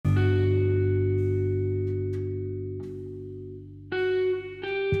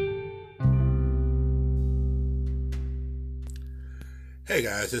Hey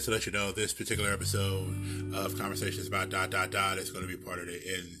guys, just to let you know, this particular episode of Conversations about ... is going to be part of the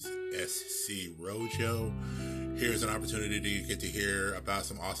NSC Roadshow. Here's an opportunity to get to hear about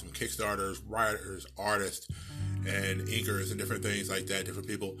some awesome Kickstarters, writers, artists, and inkers and different things like that, different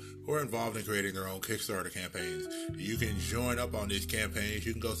people who are involved in creating their own Kickstarter campaigns. You can join up on these campaigns.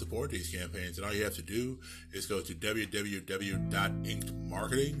 You can go support these campaigns, and all you have to do is go to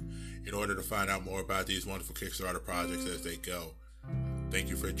www.inkedmarketing in order to find out more about these wonderful Kickstarter projects as they go. Thank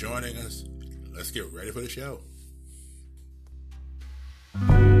you for joining us. Let's get ready for the show.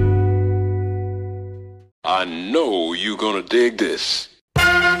 I know you're gonna dig this.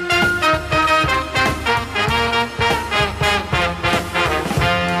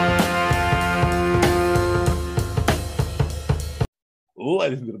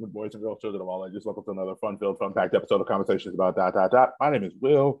 Ladies and gentlemen, boys and girls, children of all ages, welcome to another fun-filled, fun-packed episode of Conversations about ... My name is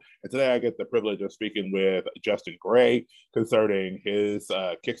Will, and today I get the privilege of speaking with Justin Gray concerning his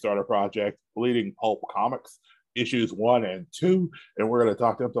Kickstarter project, Bleeding Pulp Comics, issues 1 and 2, and we're going to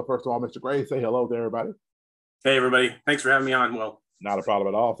talk to him. So first of all, Mr. Gray, say hello to everybody. Hey, everybody. Thanks for having me on, Will. Not a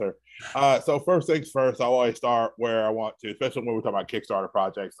problem at all, sir. So first things first, I always start where I want to, especially when we talk about Kickstarter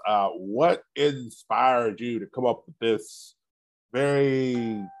projects. What inspired you to come up with this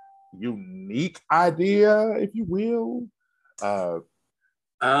very unique idea, if you will? I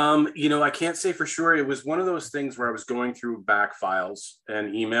can't say for sure. It was one of those things where I was going through back files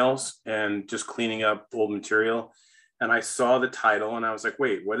and emails and just cleaning up old material. And I saw the title and I was like,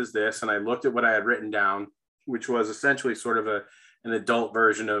 wait, what is this? And I looked at what I had written down, which was essentially sort of an adult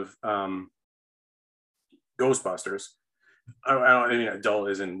version of Ghostbusters. I mean, adult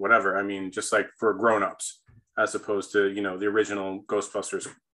isn't whatever. I mean, just like for grown-ups, as opposed to, the original Ghostbusters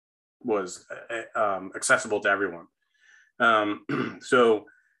was accessible to everyone. So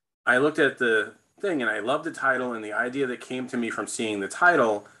I looked at the thing and I loved the title, and the idea that came to me from seeing the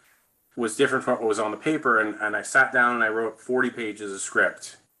title was different from what was on the paper. And I sat down and I wrote 40 pages of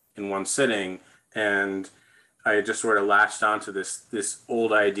script in one sitting, and I just sort of latched onto this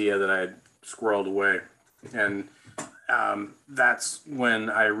old idea that I had squirreled away. And that's when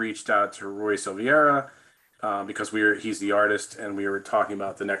I reached out to Roy Silveira, because he's the artist, and we were talking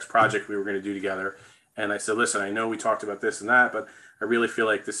about the next project we were going to do together. And I said, listen, I know we talked about this and that, but I really feel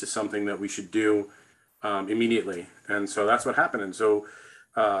like this is something that we should do immediately. And so that's what happened. And so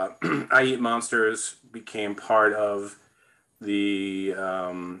I Eat Monsters became part of the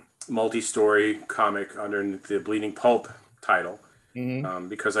multi-story comic under the Bleeding Pulp title. Mm-hmm.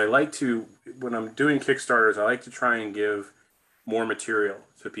 Because I like to, when I'm doing Kickstarters, I like to try and give more material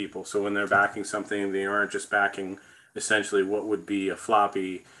to people. So when they're backing something, they aren't just backing essentially what would be a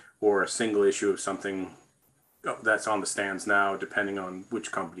floppy or a single issue of something that's on the stands now, depending on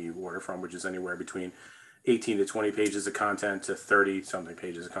which company you order from, which is anywhere between 18 to 20 pages of content to 30 something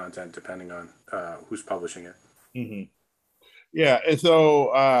pages of content, depending on who's publishing it. Mm-hmm. Yeah, and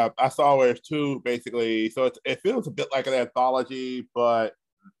so I saw where it's two, basically. So it feels a bit like an anthology, but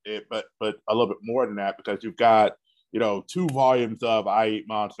a little bit more than that, because you've got 2 volumes of I Eat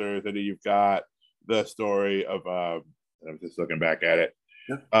Monsters, and then you've got the story of I'm just looking back at it.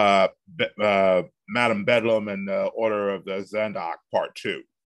 Yeah. Madam Bedlam and the Order of the Zandok Part 2.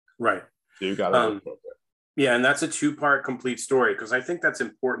 Right. So you got yeah, and that's a 2-part complete story, because I think that's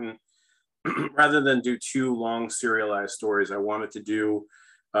important. Rather than do 2 long serialized stories, I wanted to do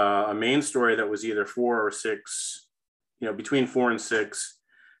a main story that was either 4 or 6, between 4 and 6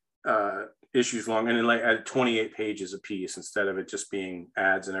 issues long, and then like at 28 pages a piece, instead of it just being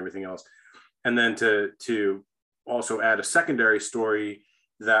ads and everything else. And then to also add a secondary story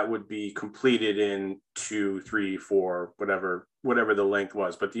that would be completed in 2, 3, 4, whatever the length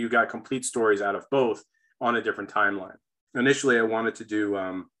was. But you got complete stories out of both on a different timeline. Initially, I wanted to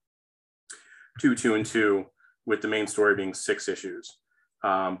do 2, 2, and 2, with the main story being 6 issues.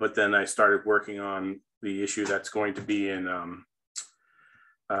 But then I started working on the issue that's going to be in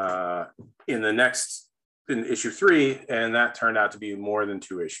issue 3, and that turned out to be more than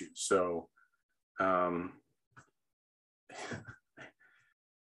 2 issues. So,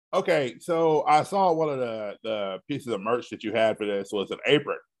 okay, so I saw one of the pieces of merch that you had for this was an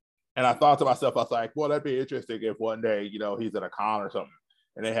apron, and I thought to myself, I was like, well, that'd be interesting if one day, he's at a con or something,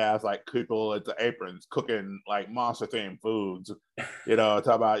 and it has like people at the aprons cooking like monster themed foods, talk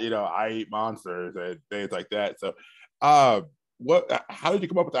about, I Eat Monsters and things like that. So, how did you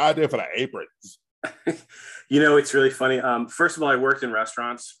come up with the idea for the aprons? It's really funny. First of all, I worked in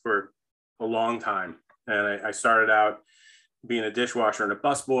restaurants for a long time, and I started out being a dishwasher and a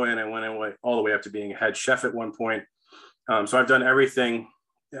busboy, and I went all the way up to being a head chef at one point. So I've done everything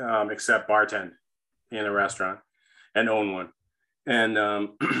except bartend in a restaurant and own one. And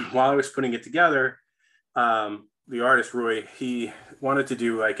while I was putting it together, the artist Roy, he wanted to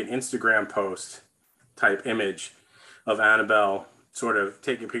do like an Instagram post type image of Annabelle sort of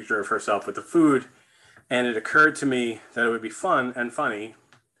taking a picture of herself with the food. And it occurred to me that it would be fun and funny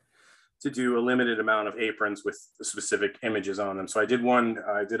to do a limited amount of aprons with specific images on them. So I did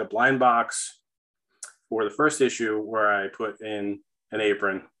a blind box for the first issue where I put in an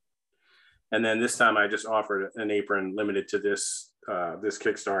apron. And then this time I just offered an apron limited to this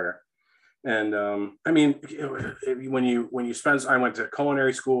Kickstarter. And I mean, when you spend, I went to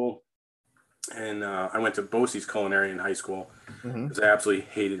culinary school, and I went to BOCES culinary in high school because I absolutely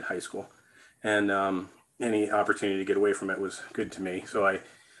hated high school. And any opportunity to get away from it was good to me. So I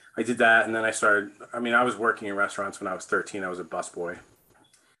did that. And then I started, I mean, I was working in restaurants when I was 13. I was a busboy.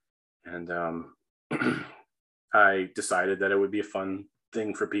 And I decided that it would be a fun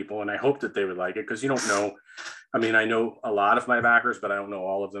thing for people. And I hoped that they would like it, because you don't know. I mean, I know a lot of my backers, but I don't know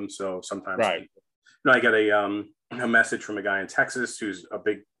all of them. So sometimes, right. I got a message from a guy in Texas who's a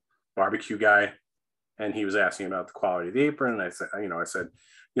big barbecue guy. And he was asking about the quality of the apron. And I said,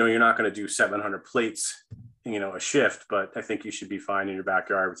 you're not going to do 700 plates, a shift, but I think you should be fine in your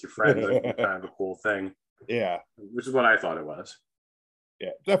backyard with your friends. It's kind of a cool thing. Yeah. Which is what I thought it was.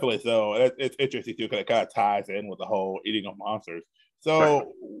 Yeah, definitely. So it's interesting too, because it kind of ties in with the whole eating of monsters.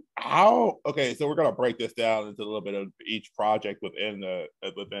 So so we're going to break this down into a little bit of each project within the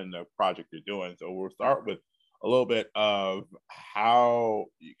project you're doing. So we'll start with a little bit of how,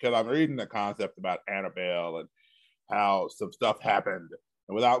 because I'm reading the concept about Annabelle and how some stuff happened.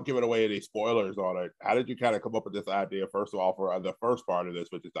 And without giving away any spoilers on it, how did you kind of come up with this idea, first of all, for the first part of this,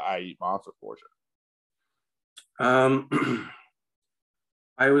 which is the I Eat Monsters portion?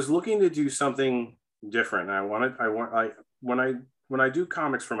 I was looking to do something different. When I do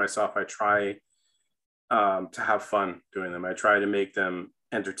comics for myself, I try to have fun doing them. I try to make them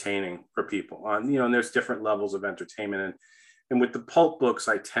entertaining for people. And there's different levels of entertainment. And with the pulp books,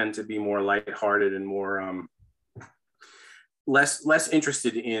 I tend to be more lighthearted and more less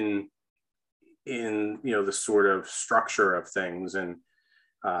interested in the sort of structure of things, and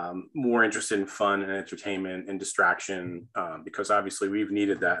more interested in fun and entertainment and distraction, because obviously we've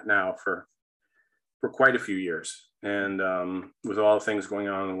needed that now for quite a few years. And with all the things going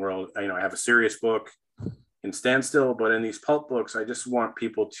on in the world, I have a serious book in Standstill, but in these pulp books, I just want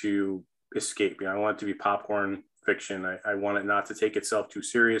people to escape. I want it to be popcorn fiction. I want it not to take itself too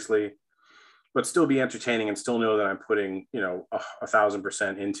seriously, but still be entertaining, and still know that I'm putting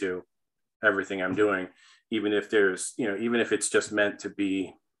 1,000% into everything I'm doing, even if it's just meant to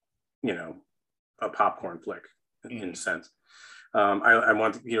be a popcorn flick in a sense. I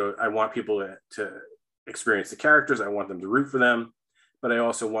want people to experience the characters. I want them to root for them, but I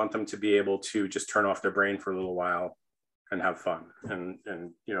also want them to be able to just turn off their brain for a little while and have fun. And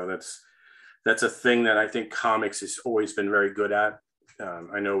that's a thing that I think comics has always been very good at.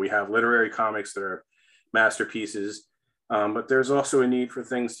 I know we have literary comics that are masterpieces, but there's also a need for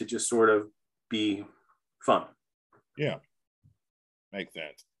things to just sort of be fun. Yeah, makes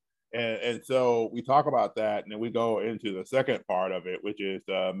sense. And so we talk about that, and then we go into the second part of it, which is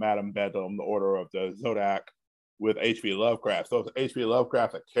Madame Bedlam, the Order of the Zodiac, with H.P. Lovecraft. So is H.P.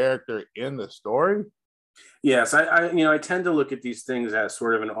 Lovecraft a character in the story? Yes, I tend to look at these things as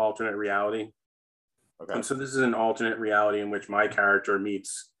sort of an alternate reality. Okay. And so this is an alternate reality in which my character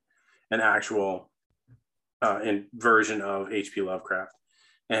meets an actual version of H.P. Lovecraft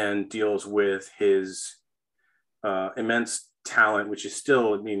and deals with his immense talent, which is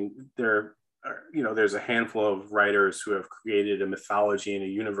still, there's a handful of writers who have created a mythology and a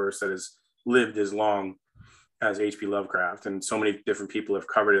universe that has lived as long as H.P. Lovecraft, and so many different people have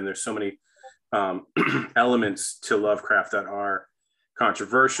covered it. And there's so many elements to Lovecraft that are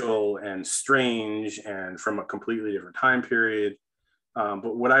controversial and strange and from a completely different time period.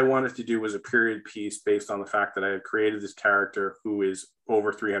 But what I wanted to do was a period piece based on the fact that I had created this character who is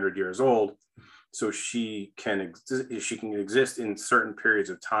over 300 years old. So she can exist in certain periods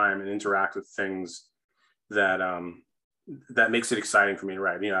of time and interact with things that makes it exciting for me to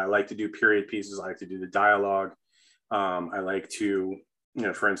write. I like to do period pieces. I like to do the dialogue. I like to,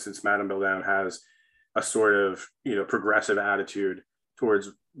 for instance, Madame Bedlam has a sort of, progressive attitude towards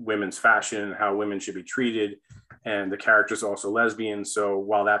women's fashion and how women should be treated. And the character's also lesbian. So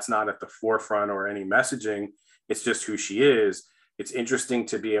while that's not at the forefront or any messaging, it's just who she is. It's interesting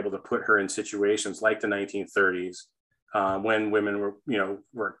to be able to put her in situations like the 1930s when women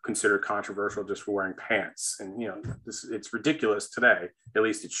were considered controversial just for wearing pants. And, it's ridiculous today, at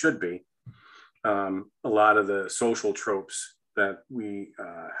least it should be. A lot of the social tropes that we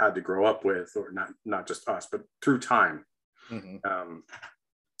had to grow up with, or not just us, but through time,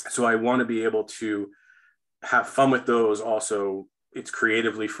 So I want to be able to have fun with those. Also, it's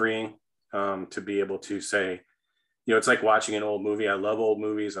creatively freeing to be able to say, you know, it's like watching an old movie. I love old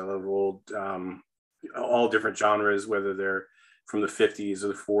movies. I love old, all different genres, whether they're from the 50s or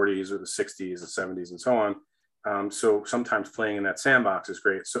the 40s or the 60s, the 70s, and so on. So sometimes playing in that sandbox is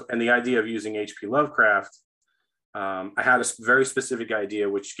great. So, and the idea of using H.P. Lovecraft, I had a very specific idea,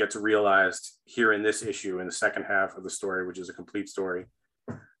 which gets realized here in this issue, in the second half of the story, which is a complete story,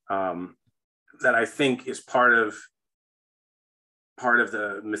 that I think is part of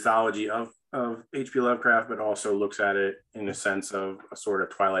the mythology of H.P. Lovecraft, but also looks at it in the sense of a sort of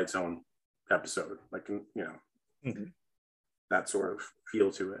Twilight Zone episode, like, you know, that sort of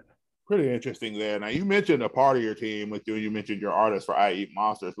feel to it. Pretty interesting there. Now, you mentioned a part of your team with you mentioned your artist for I Eat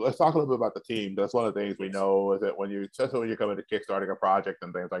Monsters. Let's talk a little bit about the team. That's one of the things we know is that especially when you're coming to kickstarting a project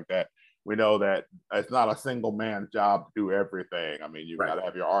and things like that, we know that it's not a single man job to do everything. I mean, you've got to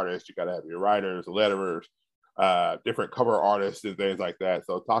have your artists, you got to have your writers, letterers, different cover artists and things like that.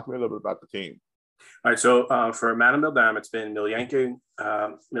 So talk to me a little bit about the team. All right. So for Madame Bildam, it's been Miljenko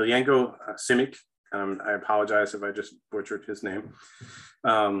Simic. I apologize if I just butchered his name.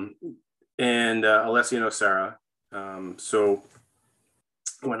 And Alessia Nocera. So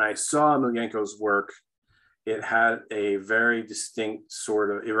when I saw Miljenko's work, it had a very distinct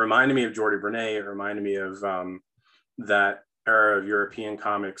it reminded me of Jordi Bernet. It reminded me of that era of European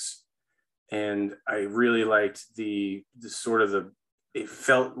comics. And I really liked it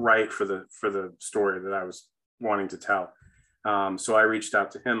felt right for the story that I was wanting to tell. So I reached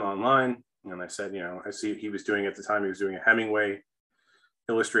out to him online and I said, you know, I see he was doing at the time, he was doing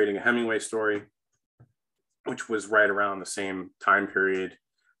illustrating a Hemingway story, which was right around the same time period,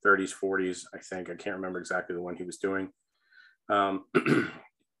 30s, 40s, I think. I can't remember exactly the one he was doing.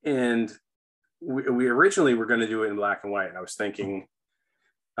 And we originally were going to do it in black and white. And I was thinking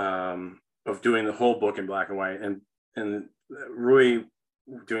of doing the whole book in black and white. And Rui,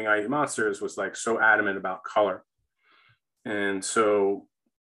 doing I Eat Monsters, was like so adamant about color. And so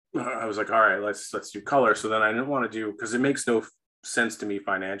I was like, all right, let's do color. So then I didn't want to do, because it makes no sense to me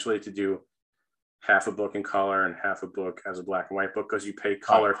financially to do half a book in color and half a book as a black and white book, because you pay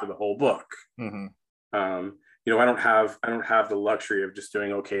color for the whole book. You know, I don't have the luxury of just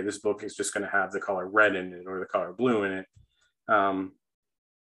doing, okay, this book is just going to have the color red in it or the color blue in it.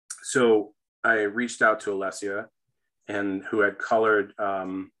 So I reached out to Alessia, and who had colored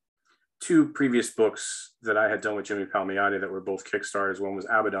two previous books that I had done with Jimmy Palmiotti that were both Kickstarters. One was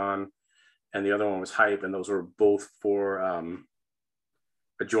Abaddon and the other one was Hype. And those were both for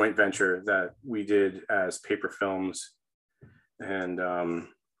a joint venture that we did as paper films and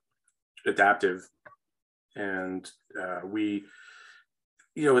adaptive. And we,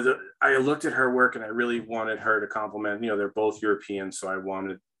 you know, I looked at her work and I really wanted her to compliment, you know, they're both European. So I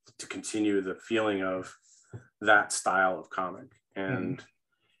wanted to continue the feeling of that style of comic. And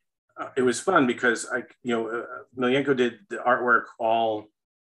it was fun because Miljenko did the artwork all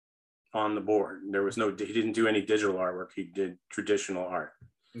on the board. He didn't do any digital artwork. He did traditional art.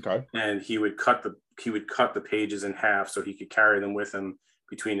 Okay. And he would cut the pages in half so he could carry them with him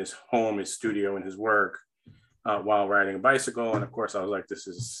between his home, his studio, and his work while riding a bicycle. And of course, I was like, this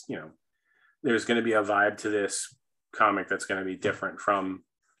is, you know, there's going to be a vibe to this comic that's going to be different from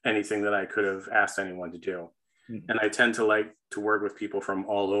anything that I could have asked anyone to do. And I tend to like to work with people from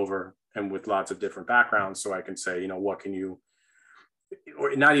all over and with lots of different backgrounds. So I can say, you know, what can you,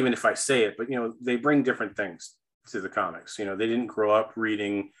 or not even if I say it, but, you know, they bring different things to the comics. You know, they didn't grow up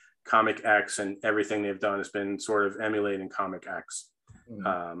reading Comic X and everything they've done has been sort of emulating Comic X.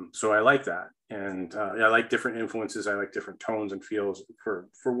 So I like that. And I like different influences. I like different tones and feels for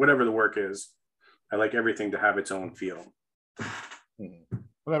whatever the work is. I like everything to have its own feel. Well,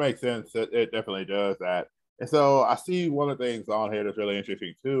 that makes sense. It definitely does that. And so I see one of the things on here that's really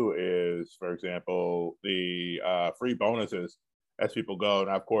interesting too is, for example, the free bonuses as people go.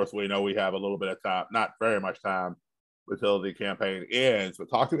 Now, of course, we know we have a little bit of time, not very much time until the campaign ends, but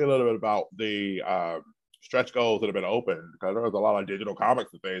talk to me a little bit about the stretch goals that have been open, because there was a lot of digital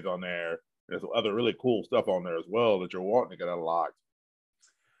comics and things on there. There's other really cool stuff on there as well that you're wanting to get unlocked.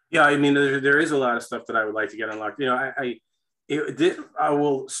 Yeah, I mean, there is a lot of stuff that I would like to get unlocked. You know, I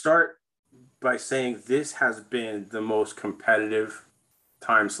will start by saying this has been the most competitive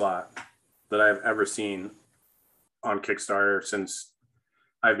time slot that I've ever seen on Kickstarter since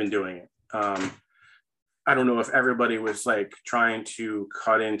I've been doing it. I don't know if everybody was like trying to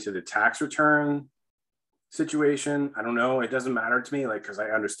cut into the tax return situation. I don't know. It doesn't matter to me, like, because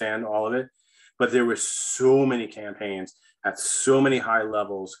I understand all of it. But there were so many campaigns at so many high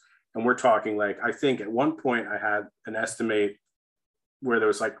levels And we're talking like, I think at one point I had an estimate where there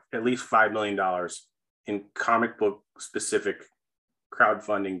was like at least $5 million in comic book specific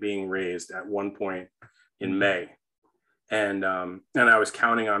crowdfunding being raised at one point in May. And I was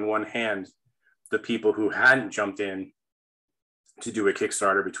counting on one hand the people who hadn't jumped in to do a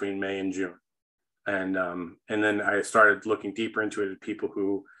Kickstarter between May and June. And then I started looking deeper into it, people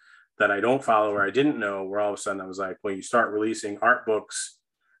who that I don't follow or I didn't know, where all of a sudden I was like, well, you start releasing art books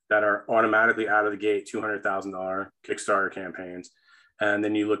that are automatically out of the gate $200,000 Kickstarter campaigns. And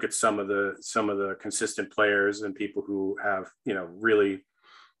then you look at some of the consistent players and people who have, you know, really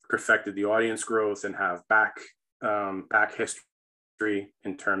perfected the audience growth and have back history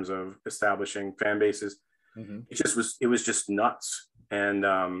in terms of establishing fan bases. It was just nuts. And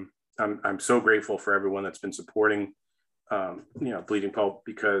I'm so grateful for everyone that's been supporting, you know, Bleeding Pulp,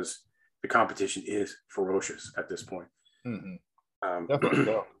 because the competition is ferocious at this point. Definitely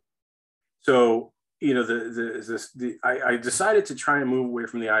so. So, you know, I decided to try and move away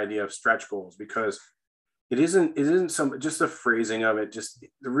from the idea of stretch goals, because it isn't some just the phrasing of it. Just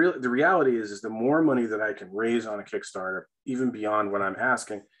the reality is the more money that I can raise on a Kickstarter, even beyond what I'm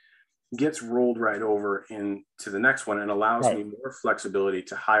asking, gets rolled right over into the next one and allows me more flexibility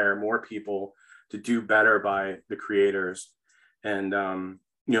to hire more people, to do better by the creators, and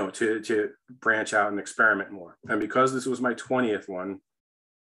you know, to branch out and experiment more. And because this was my 20th one,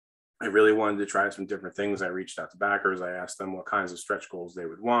 I really wanted to try some different things. I reached out to backers. I asked them what kinds of stretch goals they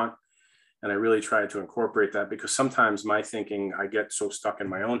would want. And I really tried to incorporate that, because sometimes my thinking, I get so stuck in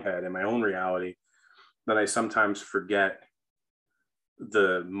my own head and my own reality that I sometimes forget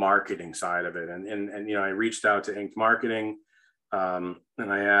the marketing side of it. And you know, I reached out to Inked Marketing, and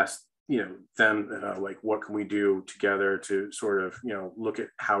I asked, you know, them like, what can we do together to sort of, you know, look at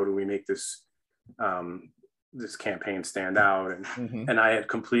how do we make this this campaign stand out. And I had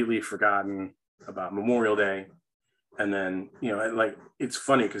completely forgotten about Memorial Day. And then, you know, like, it's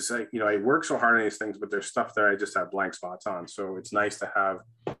funny because I work so hard on these things, but there's stuff that I just have blank spots on. So it's nice to have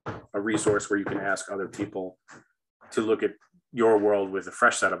a resource where you can ask other people to look at your world with a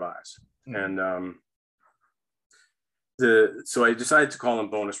fresh set of eyes. And so I decided to call them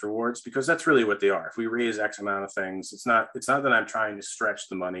bonus rewards, because that's really what they are. If we raise X amount of things, it's not that I'm trying to stretch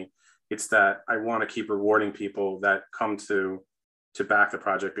the money. It's that I want to keep rewarding people that come to back the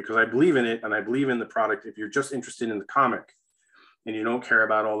project, because I believe in it and I believe in the product. If you're just interested in the comic and you don't care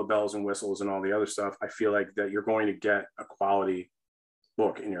about all the bells and whistles and all the other stuff, I feel like that you're going to get a quality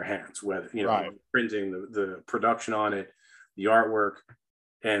book in your hands, whether, you know, printing, the production on it, the artwork.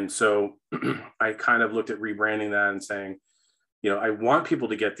 And so I kind of looked at rebranding that and saying, you know, I want people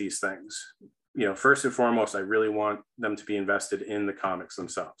to get these things. You know, first and foremost, I really want them to be invested in the comics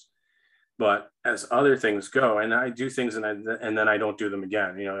themselves. But as other things go, and I do things and then I don't do them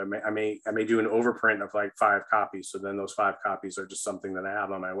again. You know, I may do an overprint of like 5 copies. So then those 5 copies are just something that I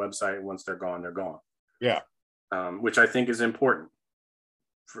have on my website. And once they're gone, they're gone. Yeah. Which I think is important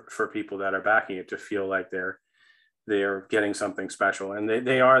for people that are backing it, to feel like they're getting something special. And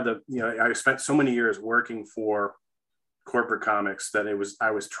they are you know, I spent so many years working for corporate comics that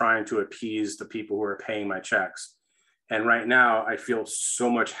I was trying to appease the people who are paying my checks. And right now I feel so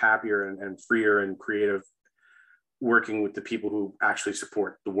much happier and freer and creative working with the people who actually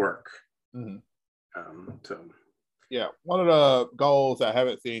support the work. So yeah, one of the goals I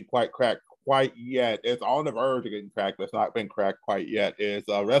haven't seen quite cracked quite yet, it's on the verge of getting cracked, but it's not been cracked quite yet, is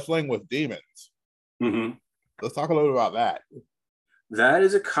Wrestling with Demons. Let's talk a little bit about that. That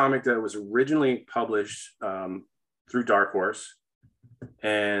is a comic that was originally published through Dark Horse,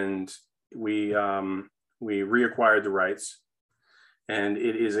 and we reacquired the rights. And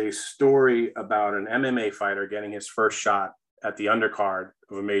it is a story about an MMA fighter getting his first shot at the undercard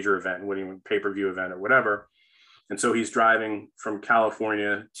of a major event, winning a pay-per-view event or whatever. And so he's driving from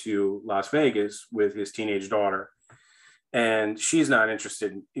California to Las Vegas with his teenage daughter. And she's not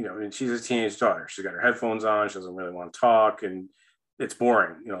interested, you know, and she's a teenage daughter. She's got her headphones on. She doesn't really want to talk. And it's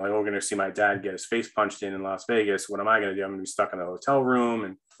boring. You know, like, we're going to see my dad get his face punched in Las Vegas. What am I going to do? I'm going to be stuck in a hotel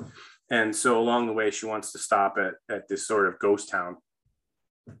room. And so along the way, she wants to stop at this sort of ghost town.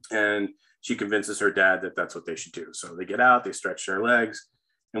 And she convinces her dad that that's what they should do. So they get out, they stretch their legs.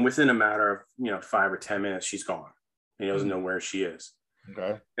 And within a matter of, you know, 5 or 10 minutes, she's gone. And he doesn't know where she is.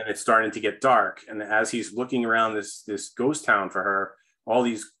 Okay. And it's starting to get dark. And as he's looking around this ghost town for her, all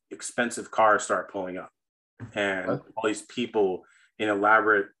these expensive cars start pulling up. And all these people in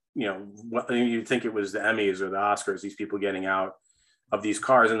elaborate, you know, you'd think it was the Emmys or the Oscars, these people getting out of these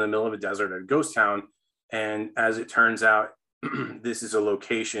cars in the middle of a desert at a ghost town. And as it turns out, this is a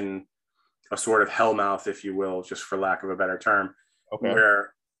location, a sort of hellmouth, if you will, just for lack of a better term,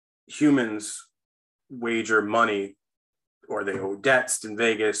 where humans wager money, or they owe debts in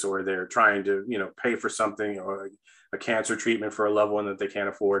Vegas, or they're trying to, pay for something, or a cancer treatment for a loved one that they can't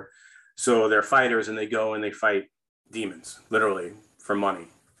afford. So they're fighters, and they go and they fight demons, literally, for money.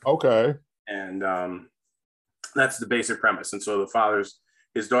 Okay. And that's the basic premise. And so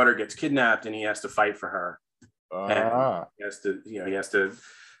his daughter gets kidnapped, and he has to fight for her. And he has to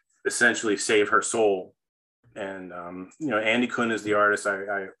essentially save her soul. And Andy Kuhn is the artist.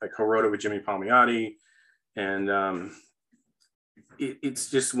 I co-wrote it with Jimmy Palmiotti, and it's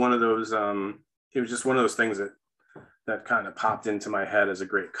just one of those. It was just one of those things that kind of popped into my head as a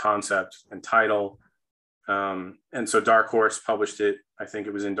great concept and title. And so Dark Horse published it. I think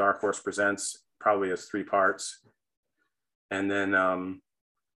it was in Dark Horse Presents, probably as 3 parts. And then,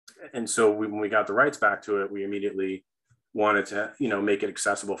 and so when we got the rights back to it, we immediately wanted to, make it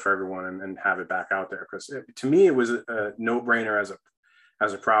accessible for everyone and have it back out there. Because to me, it was a no-brainer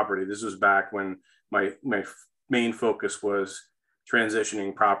as a property. This was back when my main focus was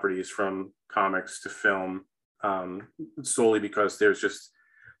transitioning properties from comics to film, solely because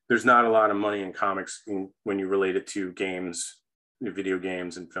there's not a lot of money in comics when you relate it to games, video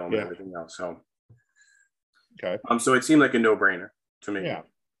games and film and everything else. So, okay. So it seemed like a no-brainer to me. Yeah.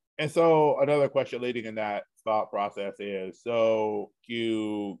 And so another question leading in that thought process is, so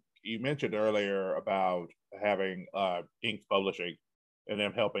you mentioned earlier about having Inks Publishing and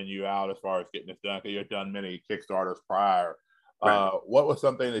them helping you out as far as getting this done, because you've done many Kickstarters prior. Right. What was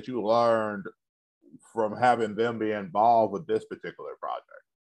something that you learned from having them be involved with this particular project?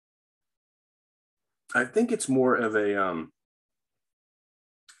 I think it's more of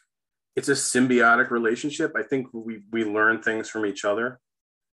it's a symbiotic relationship. I think we learn things from each other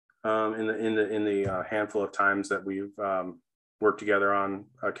in the handful of times that we've worked together on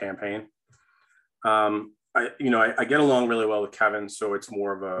a campaign. I get along really well with Kevin, so it's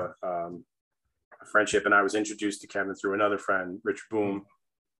more of a friendship. And I was introduced to Kevin through another friend, Richard Boom,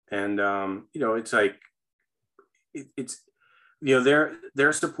 and it's like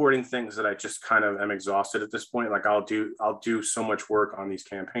they're supporting things that I just kind of am exhausted at this point. Like I'll do so much work on these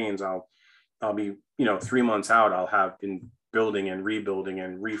campaigns. I'll be 3 months out. I'll have been building and rebuilding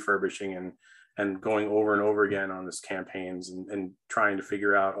and refurbishing and going over and over again on this campaigns and trying to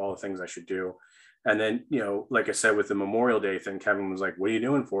figure out all the things I should do. And then, like I said, with the Memorial Day thing, Kevin was like, what are you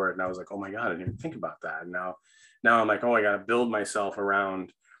doing for it? And I was like, oh my God, I didn't even think about that. And now I'm like, oh, I got to build myself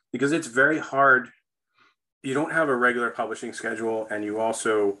around, because it's very hard. You don't have a regular publishing schedule, and you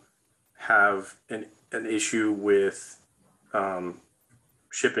also have an issue with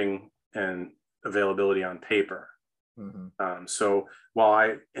shipping and availability on paper. Mm-hmm. So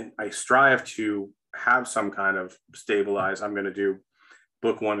while I strive to have some kind of stabilized, I'm going to do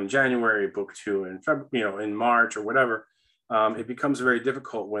book 1 in January, book 2 in February, in March or whatever. It becomes very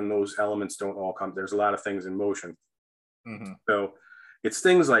difficult when those elements don't all come. There's a lot of things in motion. Mm-hmm. So it's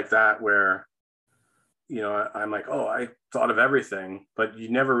things like that where, I'm like, oh, I thought of everything, but you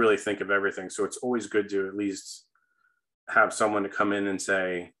never really think of everything. So it's always good to at least have someone to come in and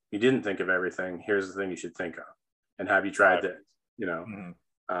say, you didn't think of everything. Here's the thing you should think of. And have you tried this,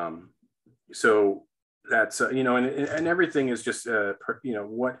 Mm-hmm. So that's, and everything is just,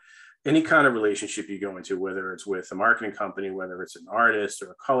 what any kind of relationship you go into, whether it's with a marketing company, whether it's an artist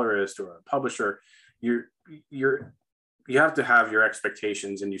or a colorist or a publisher, you have to have your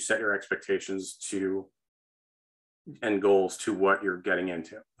expectations, and you set your expectations to and goals to what you're getting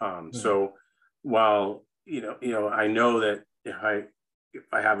into. Mm-hmm. So while, I know that if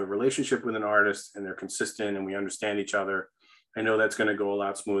I have a relationship with an artist and they're consistent and we understand each other, I know that's going to go a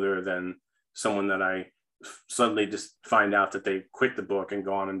lot smoother than someone that I suddenly just find out that they quit the book and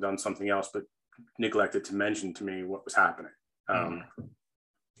gone and done something else, but neglected to mention to me what was happening,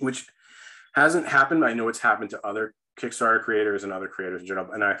 which hasn't happened. I know it's happened to other Kickstarter creators and other creators in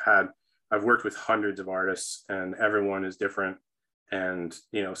general. And I've worked with hundreds of artists, and everyone is different. And,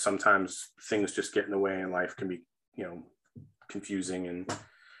 sometimes things just get in the way, and life can be, confusing,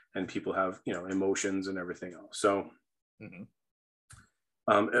 and people have, emotions and everything else. So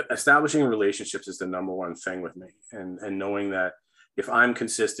establishing relationships is the number one thing with me, and knowing that if I'm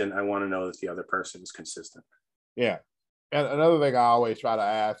consistent, I want to know that the other person is consistent. Yeah. And another thing I always try to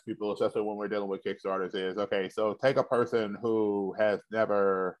ask people, especially when we're dealing with Kickstarters, is, okay, so take a person who has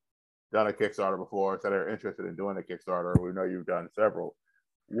never done a Kickstarter before, so they're interested in doing a Kickstarter. We know you've done several.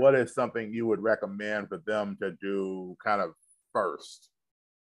 What is something you would recommend for them to do kind of first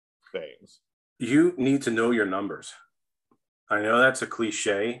things? You need to know your numbers. I know that's a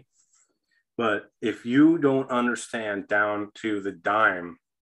cliche, but if you don't understand down to the dime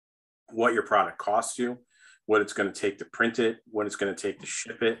what your product costs you, what it's going to take to print it, what it's going to take to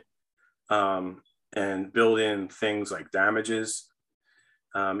ship it, and build in things like damages.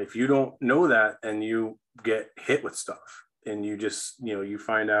 If you don't know that and you get hit with stuff and you just, you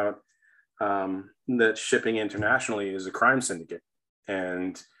find out that shipping internationally is a crime syndicate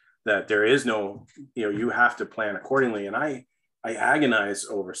and that there is no, you have to plan accordingly. And I agonize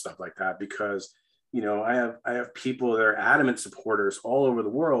over stuff like that because, I have people that are adamant supporters all over the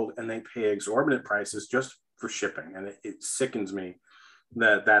world and they pay exorbitant prices just for shipping. And it sickens me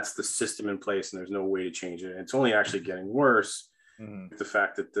that that's the system in place and there's no way to change it. It's only actually getting worse. The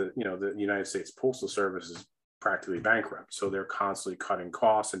fact that the United States Postal Service is practically bankrupt, so they're constantly cutting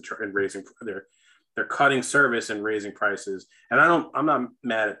costs and raising they're cutting service and raising prices. And I'm not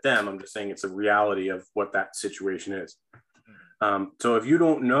mad at them. I'm just saying it's a reality of what that situation is. So if you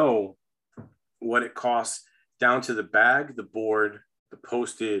don't know what it costs down to the bag, the board, the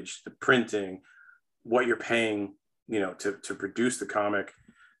postage, the printing, what you're paying, to produce the comic,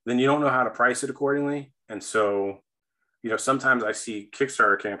 then you don't know how to price it accordingly. And so sometimes I see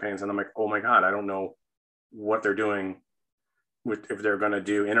Kickstarter campaigns and I'm like, oh my God, I don't know what they're doing if they're going to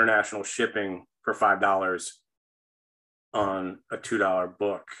do international shipping for $5 on a $2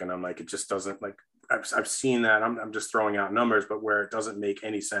 book. And I'm like, it just doesn't, like, I've seen that. I'm just throwing out numbers, but where it doesn't make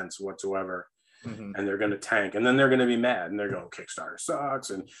any sense whatsoever. And they're going to tank and then they're going to be mad and they're going, Kickstarter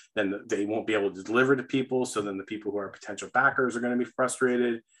sucks. And then they won't be able to deliver to people. So then the people who are potential backers are going to be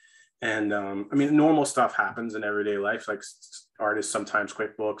frustrated. And normal stuff happens in everyday life. Like artists sometimes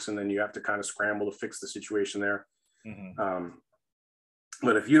quit books and then you have to kind of scramble to fix the situation there.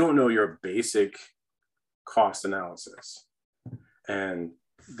 But if you don't know your basic cost analysis, and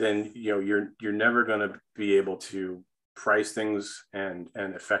then you're never going to be able to price things and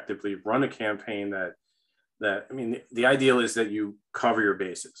effectively run a campaign that the ideal is that you cover your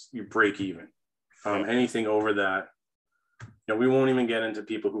bases, you break even. Anything over that, we won't even get into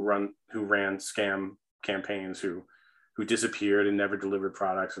people who ran scam campaigns who disappeared and never delivered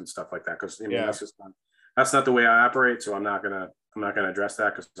products and stuff like that. Because that's not the way I operate. So I'm not gonna address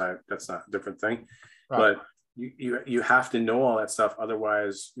that because that's not a different thing. Right. But you have to know all that stuff.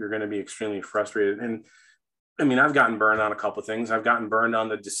 Otherwise, you're going to be extremely frustrated. And I've gotten burned on a couple of things. I've gotten burned on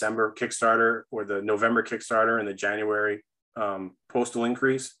the December Kickstarter or the November Kickstarter and the January postal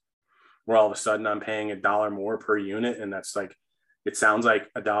increase, where all of a sudden I'm paying $1 more per unit. And that's like, it sounds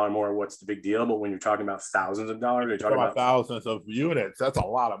like $1 more. What's the big deal? But when you're talking about thousands of dollars, you're talking about thousands of units. That's a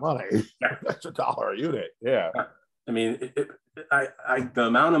lot of money. That's $1 a unit. Yeah. The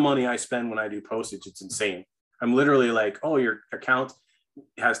amount of money I spend when I do postage, it's insane. I'm literally like, oh, your account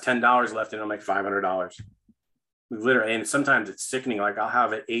has $10 left, and I'm like $500. Literally, and sometimes it's sickening. Like I'll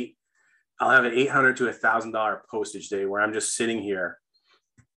have an $800 to $1,000 postage day where I'm just sitting here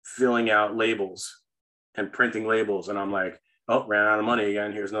filling out labels and printing labels, and I'm like, oh, ran out of money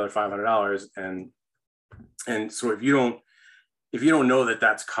again. Here's another $500, and so if you don't know that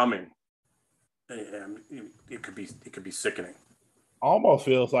that's coming, it could be sickening. Almost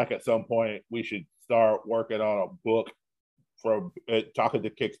feels like at some point we should start working on a book from talking to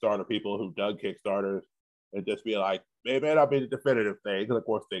Kickstarter people who've done Kickstarters and just be like, it may not be the definitive thing, because of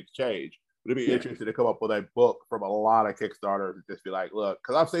course things change. But it'd be interesting to come up with a book from a lot of Kickstarters and just be like, look,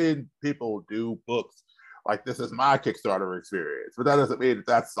 because I've seen people do books like, this is my Kickstarter experience, but that doesn't mean that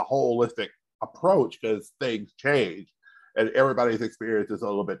that's the holistic approach, because things change and everybody's experience is a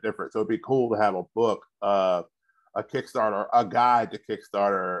little bit different. So it'd be cool to have a book, a Kickstarter, a guide to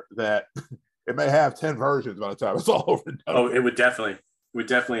Kickstarter that it may have 10 versions by the time it's all over and done. Oh, it would definitely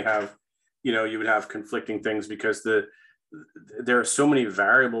have, you would have conflicting things because there are so many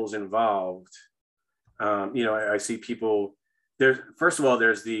variables involved. I see people first of all,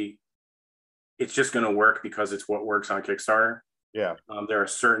 there's it's just going to work because it's what works on Kickstarter. Yeah. There are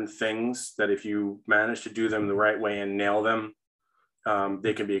certain things that if you manage to do them the right way and nail them,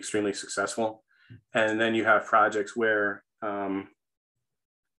 they can be extremely successful. And then you have projects where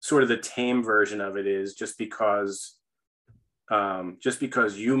sort of the tame version of it is just because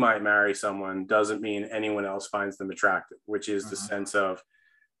you might marry someone doesn't mean anyone else finds them attractive, which is the sense of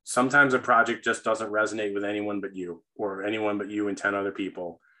sometimes a project just doesn't resonate with anyone but you, or anyone but you and 10 other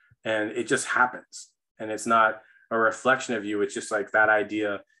people. And it just happens. And it's not a reflection of you. It's just like that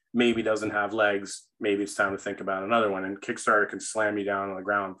idea maybe doesn't have legs. Maybe it's time to think about another one. And Kickstarter can slam you down on the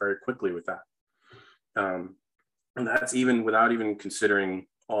ground very quickly with that. And that's even without even considering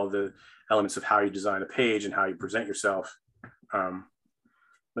all the elements of how you design a page and how you present yourself.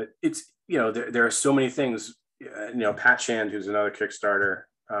 But it's, there are so many things, Pat Shand, who's another Kickstarter,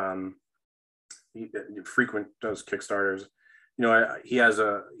 he frequent does Kickstarters. He has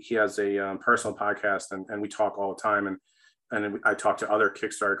a personal podcast and we talk all the time. and I talk to other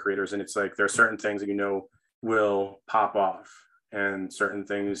Kickstarter creators, and it's like there are certain things that you know will pop off, and certain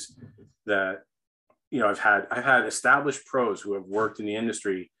things that, you know, I've had established pros who have worked in the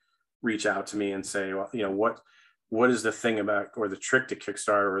industry reach out to me and say, well, you know, what is the thing about, or the trick to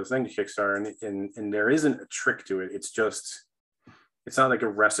Kickstarter, or the thing to Kickstarter, and there isn't a trick to it. It's just, it's not like a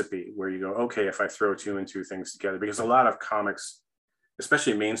recipe where you go, okay, if I throw two and two things together, because a lot of comics,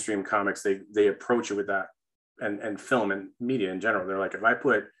 especially mainstream comics, they approach it with that, and film and media in general. They're like, if I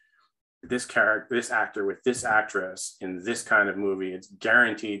put this character, this actor with this actress in this kind of movie, it's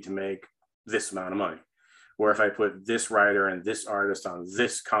guaranteed to make this amount of money. Or if I put this writer and this artist on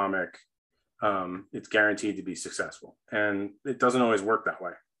this comic, it's guaranteed to be successful. And it doesn't always work that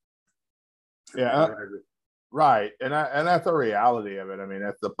way. Yeah. Right. And that's the reality of it. I mean,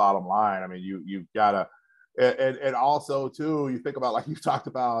 that's the bottom line. I mean, you've got to, and also too, you think about, like you talked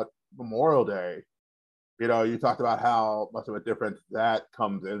about Memorial Day, you know, you talked about how much of a difference that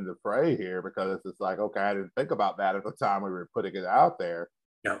comes into play here, because it's just like, okay, I didn't think about that at the time we were putting it out there.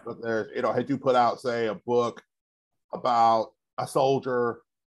 Yeah. But there's, you know, had you put out, say, a book about a soldier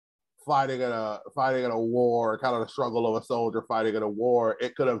fighting in a war, kind of the struggle of a soldier fighting in a war,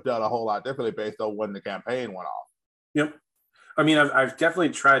 it could have done a whole lot differently based on when the campaign went off. Yep. I mean, I've definitely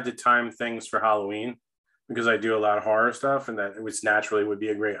tried to time things for Halloween, because I do a lot of horror stuff, and that which naturally would be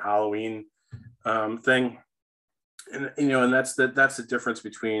a great Halloween thing. And, you know, and that's the difference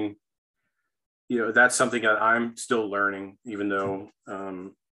between, you know, that's something that I'm still learning, even though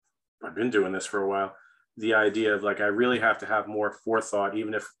I've been doing this for a while. The idea of, like, I really have to have more forethought,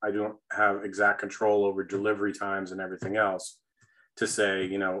 even if I don't have exact control over delivery times and everything else, to say,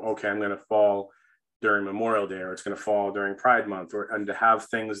 you know, okay, I'm going to fall during Memorial Day, or it's going to fall during Pride Month, and to have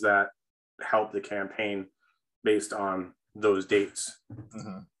things that help the campaign based on those dates.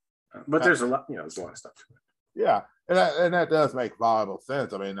 Mm-hmm. But there's a lot, you know, there's a lot of stuff to it. Yeah, and that does make viable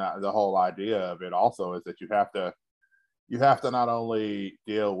sense. I mean, the whole idea of it also is that you have to not only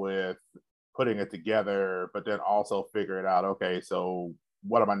deal with putting it together, but then also figure it out. Okay, so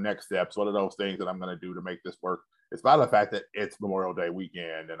what are my next steps? What are those things that I'm going to do to make this work? It's by the fact that it's Memorial Day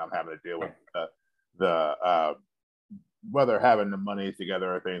weekend and I'm having to deal with the whether having the money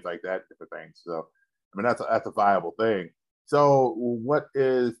together or things like that, different things. So, I mean, that's a viable thing. So, what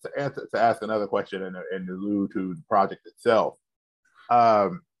is, to ask another question and allude to the project itself?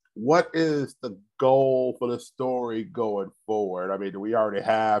 What is the goal for the story going forward? I mean, we already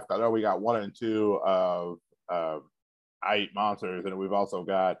have, I know we got 1 and 2 of I Eat Monsters, and we've also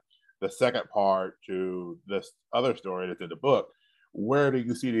got the second part to this other story that's in the book. Where do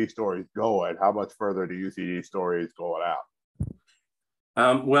you see these stories going? How much further do you see these stories going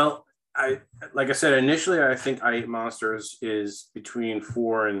out? Well, like I said, initially, I think I Eat Monsters is between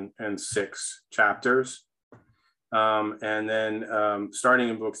 4 and 6 chapters. And then starting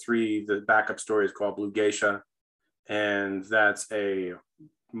in book 3, the backup story is called Blue Geisha. And that's a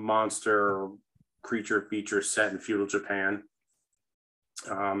monster creature feature set in feudal Japan.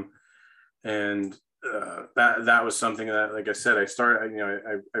 That was something that, like I said,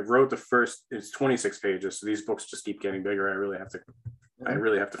 I wrote the first, it's 26 pages. So these books just keep getting bigger. I really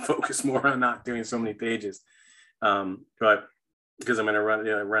have to focus more on not doing so many pages. But because I'm going to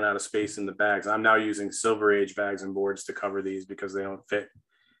run out of space in the bags. I'm now using Silver Age bags and boards to cover these because they don't fit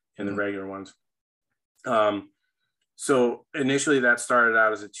in the regular ones. So initially that started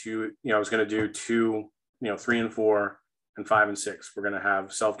out as I was going to do 2, 3 and 4 and 5 and 6. We're going to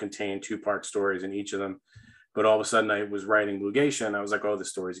have self-contained 2-part stories in each of them. But all of a sudden I was writing Blue Geisha and I was like, oh, the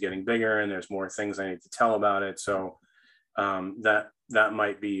story's getting bigger and there's more things I need to tell about it. So that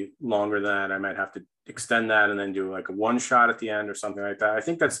might be longer than that. I might have to extend that and then do like a 1-shot at the end or something like that. I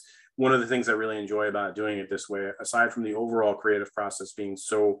think that's one of the things I really enjoy about doing it this way, aside from the overall creative process being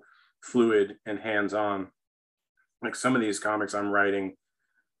so fluid and hands-on. Like some of these comics I'm writing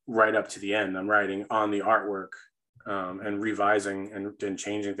right up to the end. I'm writing on the artwork and revising and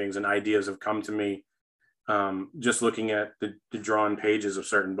changing things, and ideas have come to me just looking at the drawn pages of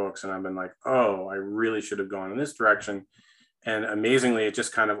certain books, and I've been like, oh, I really should have gone in this direction. And amazingly, it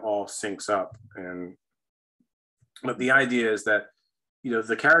just kind of all syncs up. But the idea is that,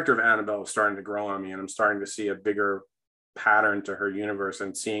 the character of Annabelle is starting to grow on me, and I'm starting to see a bigger pattern to her universe,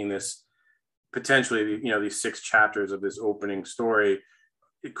 and seeing this potentially, these 6 chapters of this opening story,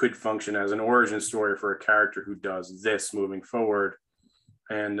 it could function as an origin story for a character who does this moving forward.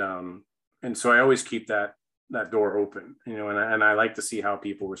 And so I always keep that door open, and I like to see how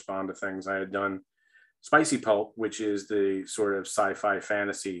people respond to things. I had done Spicy Pulp, which is the sort of sci-fi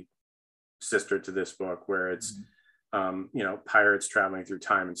fantasy sister to this book, where it's pirates traveling through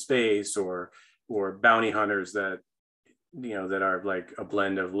time and space, or bounty hunters that that are like a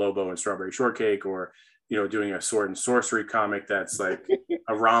blend of Lobo and Strawberry Shortcake, or doing a sword and sorcery comic that's like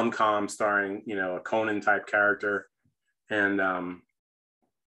a rom-com starring a Conan type character, and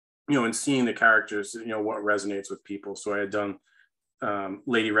and seeing the characters, what resonates with people. So I had done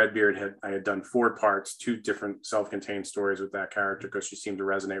Lady Redbeard. I had done 4 parts, 2 different self-contained stories with that character because she seemed to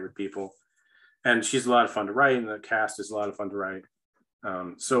resonate with people, and she's a lot of fun to write, and the cast is a lot of fun to write.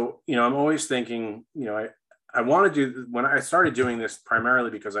 So I'm always thinking, I want to do, when I started doing this primarily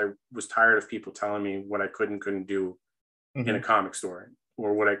because I was tired of people telling me what I couldn't do in a comic story,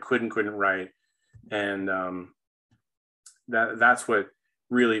 or what I couldn't write. And that's what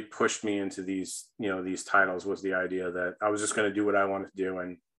really pushed me into these titles, was the idea that I was just going to do what I wanted to do,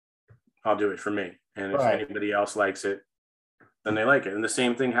 and I'll do it for me. And if anybody else likes it, then they like it. And the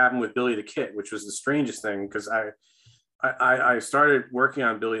same thing happened with Billy the Kid, which was the strangest thing, because I started working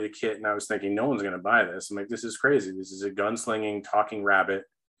on Billy the Kid, and I was thinking, no one's going to buy this. I'm like, this is crazy. This is a gunslinging talking rabbit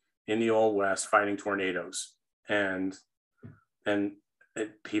in the Old West fighting tornadoes, and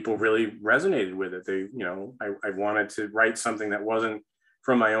people really resonated with it. They, I wanted to write something that wasn't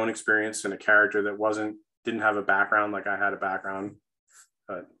from my own experience, and a character that didn't have a background like I had a background.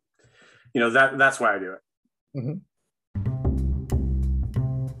 But that's why I do it. Mm-hmm.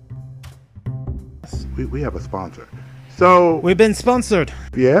 We have a sponsor. So we've been sponsored.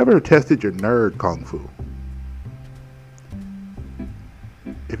 Have you ever tested your nerd kung fu?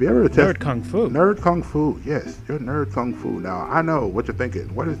 Nerd kung fu? Nerd kung fu, yes, your nerd kung fu. Now, I know what you're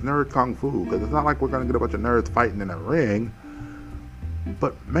thinking. What is nerd kung fu? Because it's not like we're going to get a bunch of nerds fighting in a ring.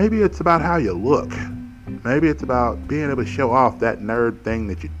 But maybe it's about how you look. Maybe it's about being able to show off that nerd thing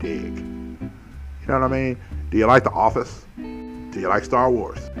that you dig. You know what I mean? Do you like The Office? Do you like Star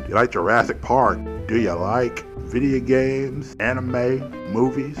Wars? Do you like Jurassic Park? Do you like video games, anime,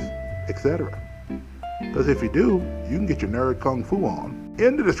 movies, etc.? Because if you do, you can get your nerd kung fu on.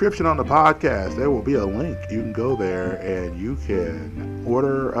 In the description on the podcast, there will be a link. You can go there and you can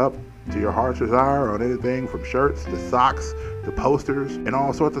order up to your heart's desire on anything from shirts to socks to posters and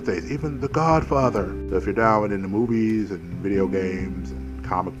all sorts of things, even The Godfather. So if you're down with the movies and video games and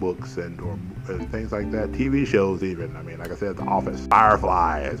comic books and or things like that, TV shows even. I mean, like I said, The Office,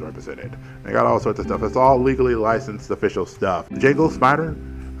 Firefly is represented. They got all sorts of stuff. It's all legally licensed official stuff. Jingle, Spider,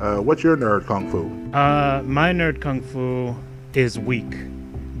 what's your nerd kung fu? My nerd kung fu is weak,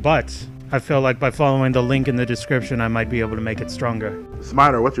 but I feel like by following the link in the description, I might be able to make it stronger.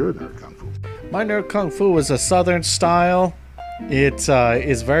 Smider, what's your nerd kung fu? My nerd kung fu is a southern style. It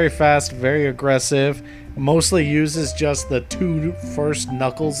is very fast, very aggressive. Mostly uses just the 2 first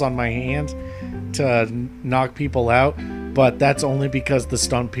knuckles on my hand to knock people out, but that's only because the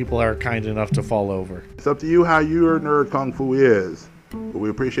stunt people are kind enough to fall over. It's up to you how your nerd kung fu is. But we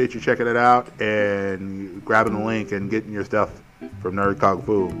appreciate you checking it out and grabbing the link and getting your stuff from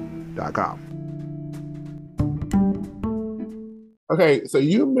nerdkungfu.com. Okay, so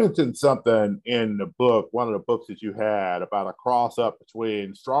you mentioned something in the book, one of the books that you had, about a cross-up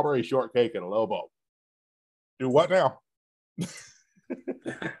between Strawberry Shortcake and Lobo. Do what now?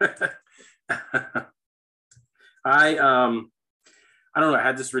 I don't know. I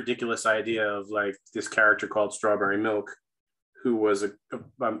had this ridiculous idea of like this character called Strawberry Milk, who was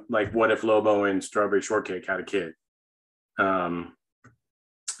like, what if Lobo and Strawberry Shortcake had a kid?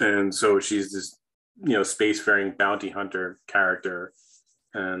 And so she's this, spacefaring bounty hunter character,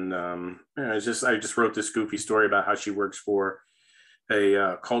 and I just wrote this goofy story about how she works for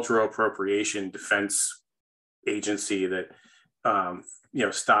a cultural appropriation defense agency that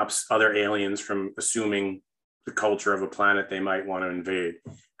stops other aliens from assuming the culture of a planet they might want to invade.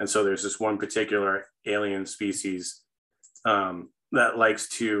 And so there's this one particular alien species that likes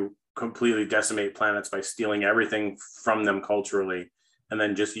to completely decimate planets by stealing everything from them culturally, and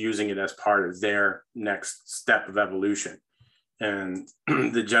then just using it as part of their next step of evolution. And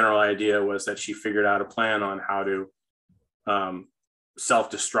the general idea was that she figured out a plan on how to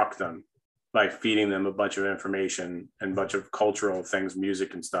self-destruct them by feeding them a bunch of information and a bunch of cultural things,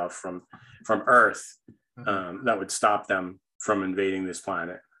 music and stuff from Earth, that would stop them from invading this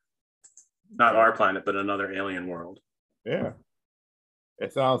planet. Not our planet, but another alien world. Yeah.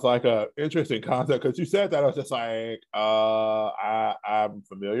 It sounds like an interesting concept, because you said that, I was just like, I'm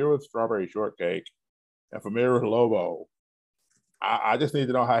familiar with Strawberry Shortcake and familiar with Lobo. I just need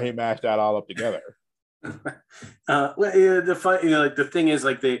to know how he mashed that all up together. Well, yeah, the thing is,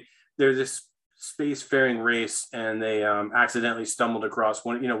 like, they're this spacefaring race, and they accidentally stumbled across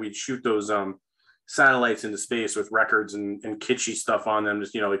one. We'd shoot those satellites into space with records and kitschy stuff on them,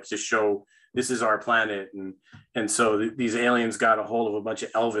 just like to show this is our planet, and so these aliens got a hold of a bunch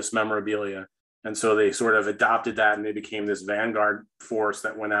of Elvis memorabilia And so they sort of adopted that, and they became this vanguard force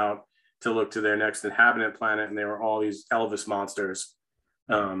that went out to look to their next inhabitant planet. And they were all these Elvis monsters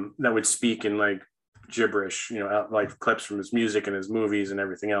that would speak in like gibberish, you know, like clips from his music and his movies and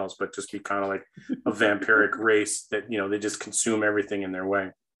everything else, but just be kind of like a vampiric race that, you know, they just consume everything in their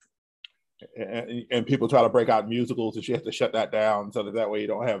way. And people try to break out musicals, and she has to shut that down so that way you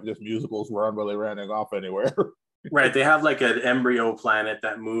don't have just musicals really running off anywhere. Right. They have like an embryo planet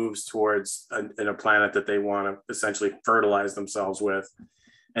that moves towards a planet that they want to essentially fertilize themselves with.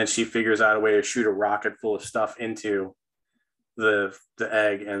 And she figures out a way to shoot a rocket full of stuff into the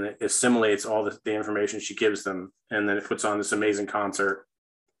egg, and it assimilates all the information she gives them. And then it puts on this amazing concert.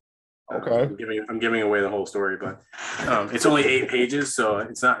 Okay. I'm giving away the whole story, but it's only 8 pages, so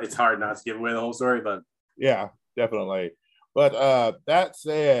it's hard not to give away the whole story, but yeah, definitely. But that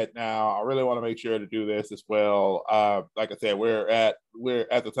said, now I really want to make sure to do this as well. Like I said, we're at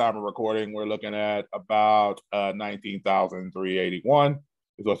the time of recording, we're looking at about 19,381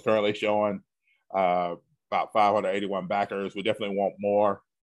 is what's currently showing. About 581 backers. We definitely want more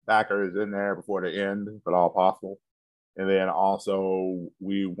backers in there before the end, if at all possible. And then also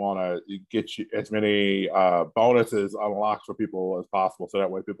we want to get you as many bonuses unlocked for people as possible, so that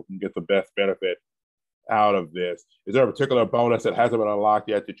way people can get the best benefit out of this. Is there a particular bonus that hasn't been unlocked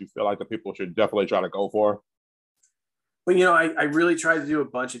yet that you feel like the people should definitely try to go for? Well, you know, I really tried to do a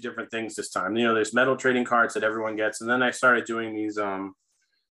bunch of different things this time. You know, there's metal trading cards that everyone gets, and then I started doing these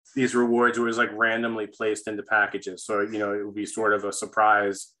rewards where it was like randomly placed into packages. So, you know, it would be sort of a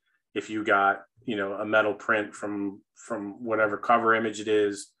surprise if you got, you know, a metal print from whatever cover image it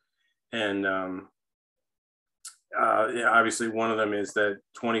is. And yeah, obviously one of them is that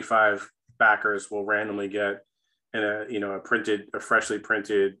 25 backers will randomly get a freshly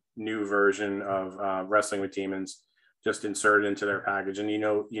printed new version of Wrestling with Demons just inserted into their package. And you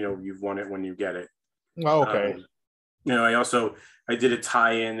know you've won it when you get it. Oh, okay. You know, I did a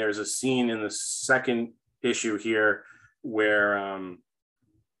tie-in. There's a scene in the second issue here where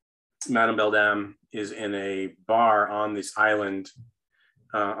Madame Beldam is in a bar on this island,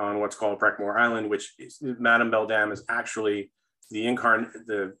 on what's called Breckmore Island, which is, Madame Beldam is actually the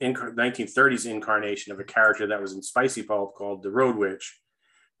 1930s incarnation of a character that was in Spicy Pulp called the Road Witch.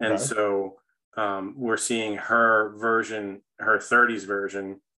 And Okay. so we're seeing her version, her 30s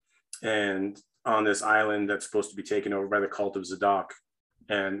version, and on this island that's supposed to be taken over by the cult of Zadok.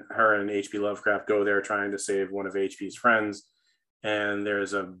 And her and H.P. Lovecraft go there trying to save one of H.P.'s friends. And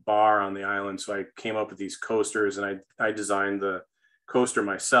there's a bar on the island. So I came up with these coasters, and I designed the coaster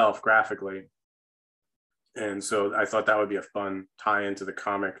myself graphically. And so I thought that would be a fun tie into the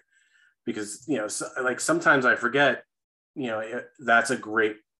comic, because, you know, like sometimes I forget, you know, that's a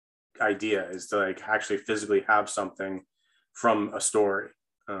great idea, is to like actually physically have something from a story.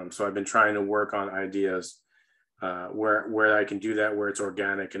 So I've been trying to work on ideas where I can do that, where it's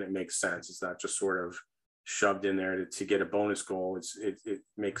organic and it makes sense. It's not just sort of shoved in there to get a bonus goal. It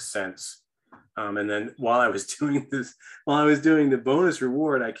makes sense. And then while I was doing the bonus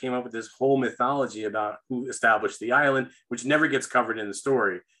reward, I came up with this whole mythology about who established the island, which never gets covered in the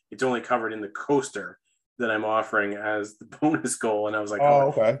story. It's only covered in the coaster that I'm offering as the bonus goal. And I was like,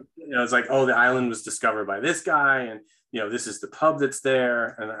 okay. You know, it's like, the island was discovered by this guy, and, you know, this is the pub that's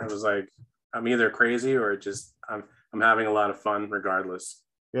there. And I was like, I'm either crazy or just I'm having a lot of fun regardless.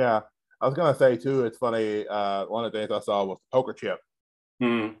 Yeah. I was gonna say too, it's funny, one of the things I saw was poker chip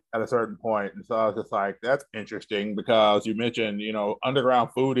at a certain point. And so I was just like, that's interesting, because you mentioned, you know,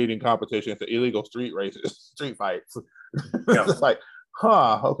 underground food eating competitions, the illegal street races, street fights. Yeah. It's like,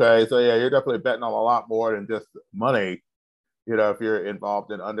 okay. So yeah, you're definitely betting on a lot more than just money, you know, if you're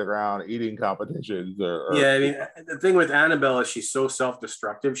involved in underground eating competitions. Yeah, I mean, the thing with Annabelle is she's so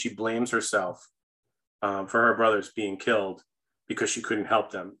self-destructive. She blames herself for her brothers being killed because she couldn't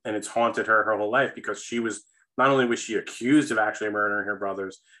help them. And it's haunted her whole life, because she was, not only was she accused of actually murdering her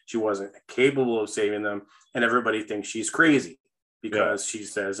brothers, she wasn't capable of saving them. And everybody thinks she's crazy because she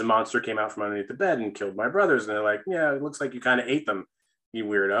says a monster came out from underneath the bed and killed my brothers. And they're like, yeah, it looks like you kind of ate them, you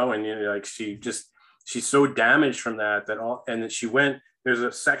weirdo. And, you know, like she's so damaged from that all. And then there's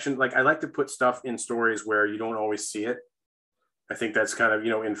a section, like, I like to put stuff in stories where you don't always see it. I think that's kind of,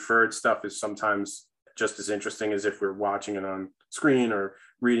 you know, inferred stuff is sometimes just as interesting as if we're watching it on screen or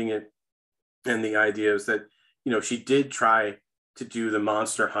reading it. And the idea is that, you know, she did try to do the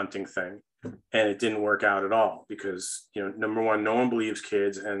monster hunting thing, and it didn't work out at all, because, you know, number one, no one believes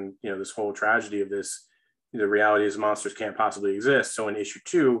kids. And, you know, this whole tragedy of this, the reality is monsters can't possibly exist. So in issue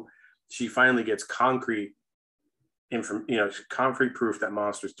 2, she finally gets concrete proof that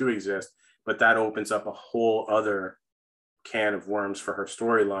monsters do exist, but that opens up a whole other can of worms for her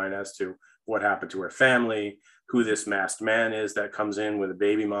storyline as to what happened to her family, who this masked man is that comes in with a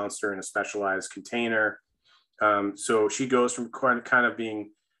baby monster in a specialized container. So she goes from kind of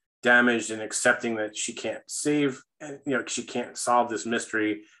being damaged and accepting that she can't save, she can't solve this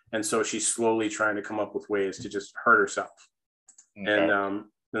mystery. And so she's slowly trying to come up with ways to just hurt herself. Okay.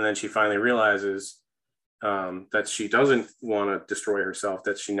 And then she finally realizes that she doesn't want to destroy herself,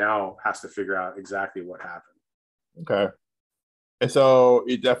 that she now has to figure out exactly what happened. Okay. And so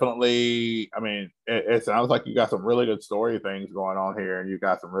it definitely, it sounds like you got some really good story things going on here, and you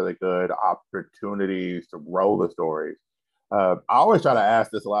got some really good opportunities to roll the stories. I always try to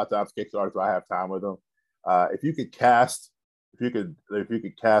ask this a lot of times, Kickstarters, so I have time with them. If you could cast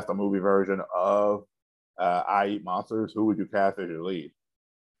a movie version of I Eat Monsters, who would you cast as your lead?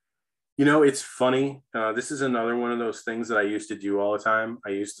 It's funny. This is another one of those things that I used to do all the time. I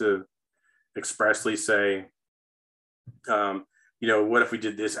used to expressly say, what if we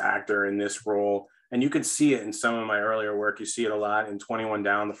did this actor in this role? And you can see it in some of my earlier work. You see it a lot in 21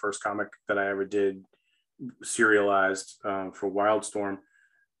 Down, the first comic that I ever did serialized for Wildstorm.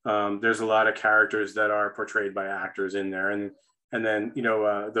 There's a lot of characters that are portrayed by actors in there. And then,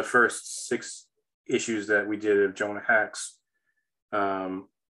 the first 6 issues that we did of Jonah Hex,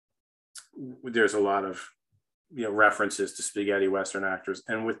 there's a lot of, references to spaghetti Western actors.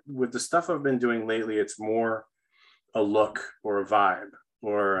 And with the stuff I've been doing lately, it's more a look or a vibe,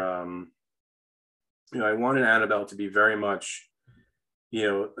 or I wanted Annabelle to be very much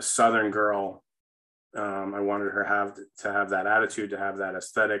a Southern girl. I wanted her to have that attitude, to have that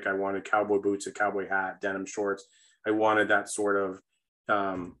aesthetic. I wanted cowboy boots, a cowboy hat, denim shorts. I wanted that sort of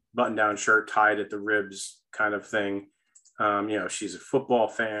button-down shirt tied at the ribs kind of thing. She's a football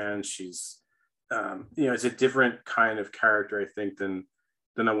fan. She's it's a different kind of character, I think, than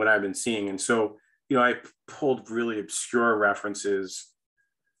what I've been seeing. And so I pulled really obscure references.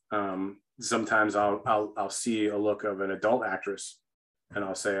 Sometimes I'll see a look of an adult actress, and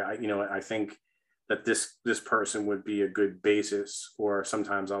I'll say, I think that this person would be a good basis. Or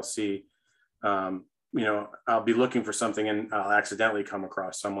sometimes I'll see, I'll be looking for something and I'll accidentally come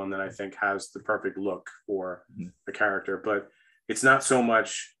across someone that I think has the perfect look for the character. But it's not so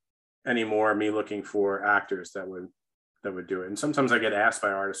much anymore me looking for actors that would do it. And sometimes I get asked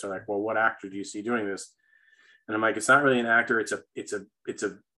by artists, are like, well, what actor do you see doing this? And I'm like, it's not really an actor. It's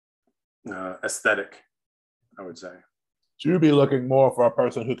a aesthetic, I would say. So you'd be looking more for a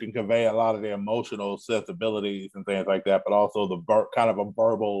person who can convey a lot of the emotional sensibilities and things like that, but also the kind of a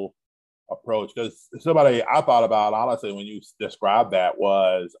verbal approach. Because somebody I thought about, honestly, when you described that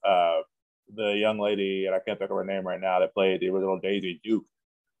was the young lady, and I can't think of her name right now, that played the original Daisy Duke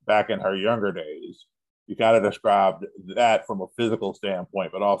back in her younger days. You kind of described that from a physical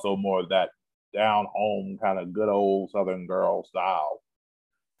standpoint, but also more of that down home kind of good old Southern girl style.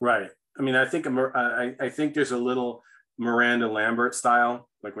 Right. I think I think there's a little Miranda Lambert style,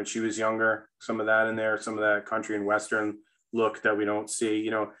 like when she was younger, some of that in there, some of that country and Western look that we don't see.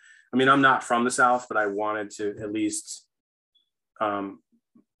 I'm not from the South, but I wanted to at least, to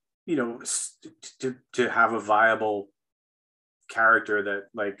have a viable character that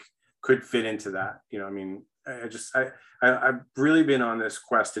like could fit into that. I've really been on this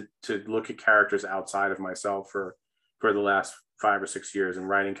quest to look at characters outside of myself for the last 5 or 6 years, and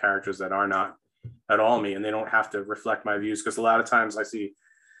writing characters that are not at all me, and they don't have to reflect my views. Because a lot of times I see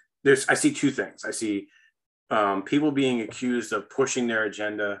 2 things. I see people being accused of pushing their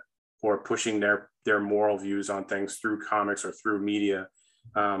agenda or pushing their moral views on things through comics or through media.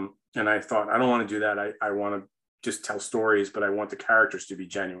 And I thought, I don't want to do that. I want to just tell stories, but I want the characters to be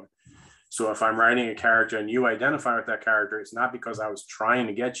genuine. So if I'm writing a character and you identify with that character, it's not because I was trying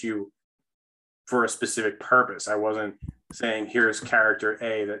to get you for a specific purpose. I wasn't saying, here's character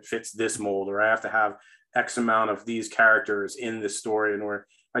A that fits this mold, or I have to have X amount of these characters in this story.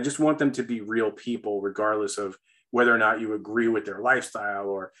 I just want them to be real people, regardless of whether or not you agree with their lifestyle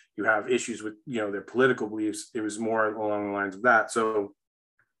or you have issues with, their political beliefs. It was more along the lines of that. So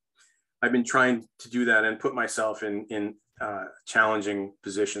I've been trying to do that and put myself in challenging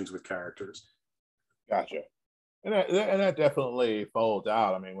positions with characters. Gotcha. And that definitely folds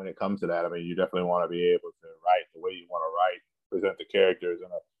out. When it comes to that, you definitely want to be able to write the way you want to write, present the characters.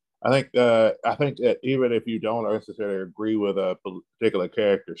 And I think that even if you don't necessarily agree with a particular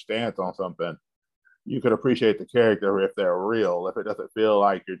character stance on something, you could appreciate the character if they're real. If it doesn't feel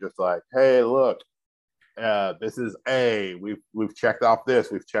like you're just like, hey, look, this is A. We've checked off this.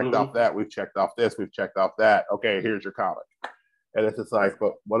 We've checked off that. We've checked off this. We've checked off that. Okay, here's your comic. And it's just like,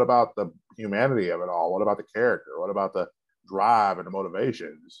 but what about the humanity of it all? What about the character? What about the drive and the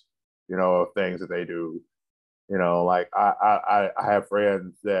motivations, of things that they do? You know, like I have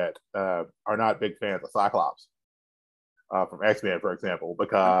friends that are not big fans of Cyclops from X-Men, for example,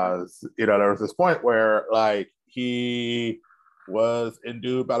 because there was this point where like he was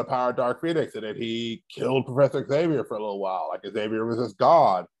endued by the power of Dark Phoenix, and then he killed Professor Xavier for a little while. Like Xavier was just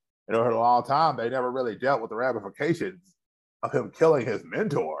gone, and over a long time they never really dealt with the ramifications of him killing his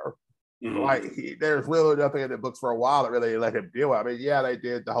mentor. Mm-hmm. Like there's really nothing in the books for a while that really let him deal with it. I mean, yeah, they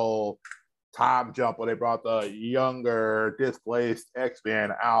did the whole time jump where they brought the younger displaced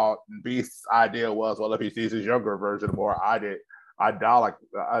X-Men out, and Beast's idea was, well, if he sees his younger version more idealistic,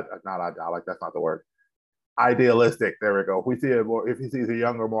 that's not the word, idealistic, there we go, if he sees a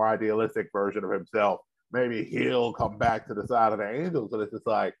younger, more idealistic version of himself, maybe he'll come back to the side of the angels. And it's just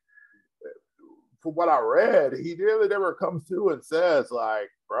like, from what I read, he really never comes to and says like,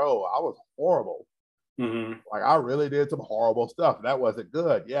 bro, I was horrible. Mm-hmm. Like I really did some horrible stuff. That wasn't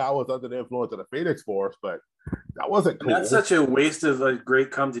good. Yeah, I was under the influence of the Phoenix Force, but that wasn't cool. And that's such a waste of a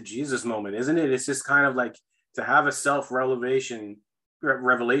great come to Jesus moment, isn't it? It's just kind of like to have a self-revelation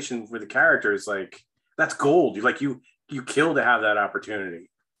for the characters. Like that's gold. You kill to have that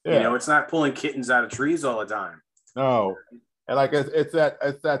opportunity. Yeah. It's not pulling kittens out of trees all the time. No, and like it's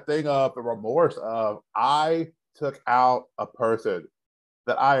that thing of the remorse of I took out a person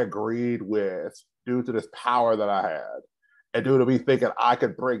that I agreed with due to this power that I had, and due to me thinking I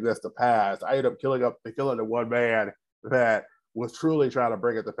could bring this to pass. I ended up killing the one man that was truly trying to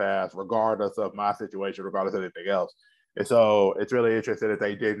bring it to pass, regardless of my situation, regardless of anything else. And so it's really interesting that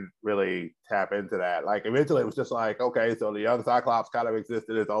they didn't really tap into that. Like eventually it was just like, okay, so the young Cyclops kind of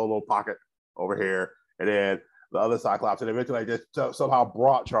existed in his own little pocket over here, and then the other Cyclops, and eventually just somehow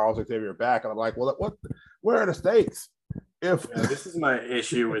brought Charles Xavier back. And I'm like, well, where are the stakes? This is my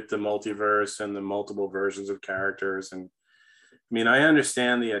issue with the multiverse and the multiple versions of characters. And I mean, I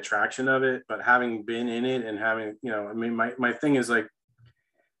understand the attraction of it, but having been in it and having, my thing is like,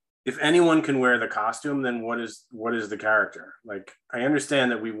 if anyone can wear the costume, then what is the character? Like, I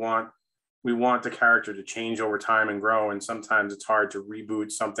understand that we want the character to change over time and grow. And sometimes it's hard to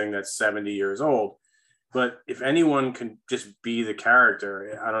reboot something that's 70 years old. But if anyone can just be the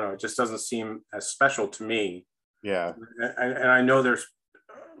character, I don't know, it just doesn't seem as special to me. Yeah. And I know there's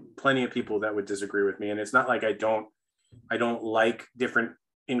plenty of people that would disagree with me. And it's not like I don't like different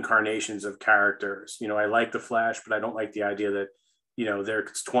incarnations of characters. I like the Flash, but I don't like the idea that,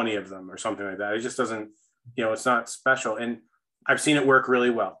 there's 20 of them or something like that. It just doesn't, it's not special. And I've seen it work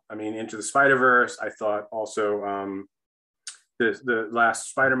really well. I mean, Into the Spider-Verse, I thought also the last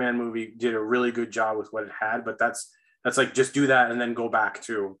Spider-Man movie did a really good job with what it had, but that's like, just do that and then go back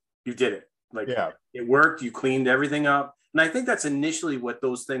to, you did it. Like, yeah. It worked, you cleaned everything up. And I think that's initially what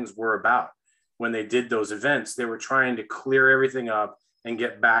those things were about. When they did those events, they were trying to clear everything up and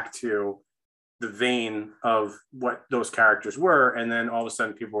get back to the vein of what those characters were. And then all of a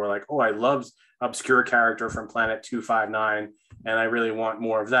sudden people were like, oh, I love obscure character from Planet 259, and I really want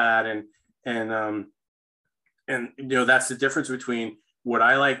more of that. And that's the difference between what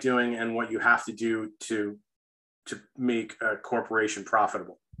I like doing and what you have to do to make a corporation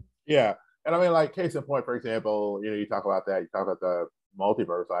profitable. Yeah. And I mean, like, case in point, for example, you talk about that, you talk about the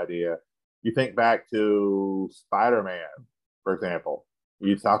multiverse idea. You think back to Spider-Man, for example.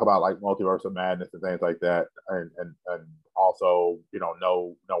 You talk about like multiverse of madness and things like that, and also,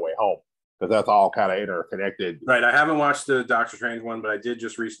 No Way Home, because that's all kind of interconnected. Right. I haven't watched the Doctor Strange one, but I did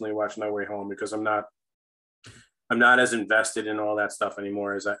just recently watch No Way Home because I'm not as invested in all that stuff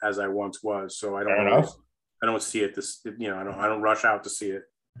anymore as I once was. So I don't see it. I don't rush out to see it.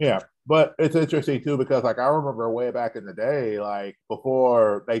 Yeah, but it's interesting too, because like I remember way back in the day, like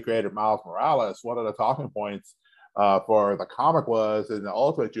before they created Miles Morales, one of the talking points for the comic was in the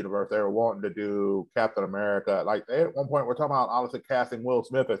Ultimate Universe, they were wanting to do Captain America. Like they at one point were talking about honestly casting Will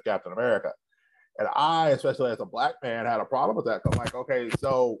Smith as Captain America. And I, especially as a black man, had a problem with that. I'm like, okay,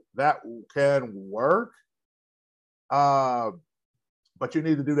 so that can work. But you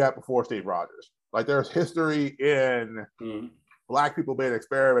need to do that before Steve Rogers. Like there's history in Black people being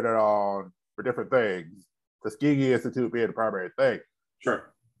experimented on for different things. Tuskegee Institute being the primary thing.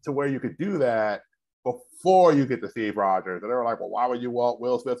 Sure. To where you could do that before you get to Steve Rogers. And they were like, well, why would you want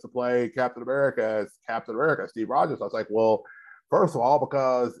Will Smith to play Captain America as Captain America, Steve Rogers? I was like, well, first of all,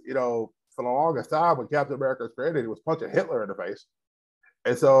 because, for the longest time when Captain America was created, he was punching Hitler in the face.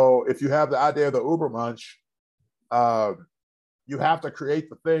 And so if you have the idea of the Ubermensch, you have to create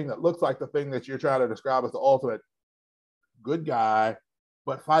the thing that looks like the thing that you're trying to describe as the ultimate good guy,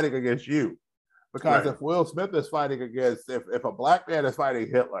 but fighting against you. Because if Will Smith is fighting against, if a black man is fighting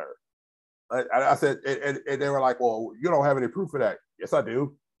Hitler, I said, and they were like, well, you don't have any proof of that. Yes, I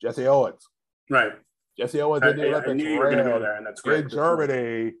do. Jesse Owens. Right. Jesse Owens in the I Olympics knew you were going to go ran there, and that's great. in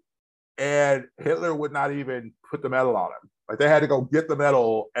Germany, and Hitler would not even put the medal on him. Like they had to go get the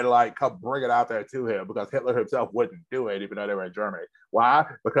medal and like come bring it out there to him because Hitler himself wouldn't do it, even though they were in Germany. Why?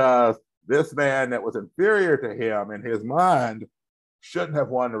 Because this man that was inferior to him in his mind shouldn't have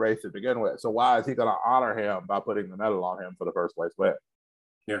won the race to begin with. So why is he going to honor him by putting the medal on him for the first place win?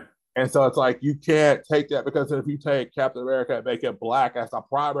 Yeah. And so it's like you can't take that, because if you take Captain America and make him black as the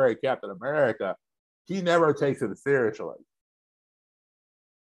primary Captain America, he never takes it seriously.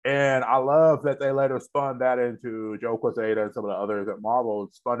 And I love that they later spun that into Joe Quesada and some of the others at Marvel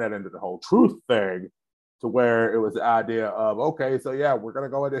spun that into the whole truth thing, to where it was the idea of, okay, so yeah, we're going to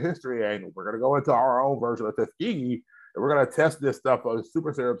go into history and we're going to go into our own version of Tuskegee, and we're going to test this stuff on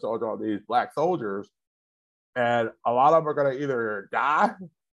super serum soldiers on these black soldiers. And a lot of them are going to either die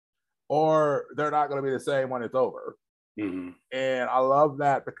or they're not going to be the same when it's over. Mm-hmm. And I love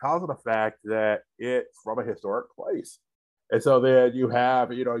that because of the fact that it's from a historic place. And so then you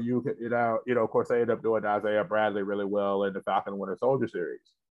have, of course, they ended up doing Isaiah Bradley really well in the Falcon Winter Soldier series.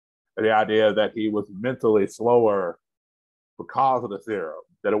 And the idea that he was mentally slower because of the serum,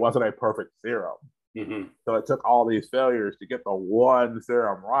 that it wasn't a perfect serum. Mm-hmm. So it took all these failures to get the one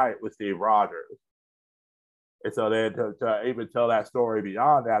serum right with Steve Rogers. And so then to even tell that story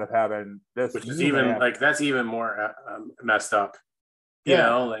beyond that of having this, which is even like that's even more messed up. You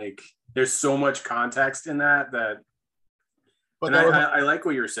know, like there's so much context in that. But I like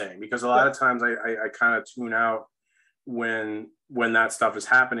what you're saying, because a lot of times I kind of tune out when that stuff is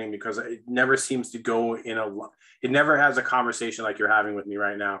happening, because it never seems to go it never has a conversation like you're having with me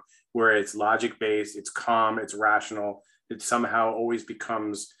right now, where it's logic based, it's calm, it's rational. It somehow always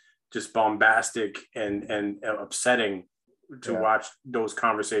becomes just bombastic and upsetting to watch those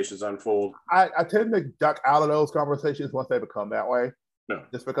conversations unfold. I tend to duck out of those conversations once they become that way. No.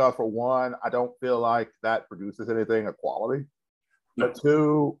 Just because, for one, I don't feel like that produces anything of quality. No. But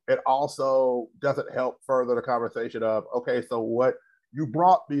two, it also doesn't help further the conversation of, okay, so what you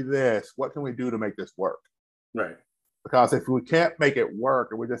brought me this, what can we do to make this work? Right. Because if we can't make it work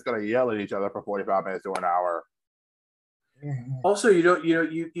and we're just going to yell at each other for 45 minutes to an hour. Also,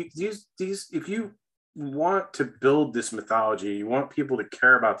 these if you want to build this mythology, you want people to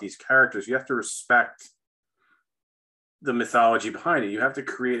care about these characters, you have to respect the mythology behind it. You have to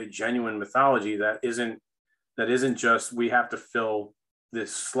create a genuine mythology that isn't just, we have to fill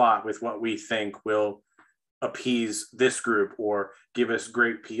this slot with what we think will appease this group or give us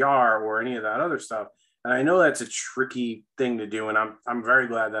great PR or any of that other stuff. And I know that's a tricky thing to do, and I'm very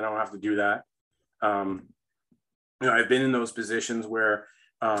glad that I don't have to do that. I've been in those positions where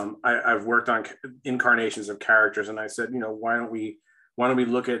I've worked on incarnations of characters, and I said, why don't we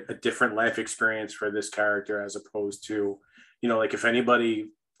look at a different life experience for this character, as opposed to, like, if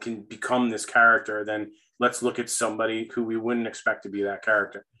anybody can become this character, then let's look at somebody who we wouldn't expect to be that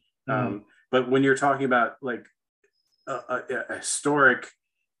character. But when you're talking about like a historic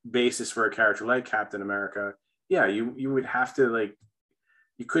basis for a character like Captain America, you would have to, like,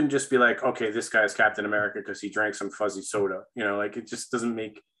 you couldn't just be like, okay, this guy's Captain America because he drank some fuzzy soda. Like, it just doesn't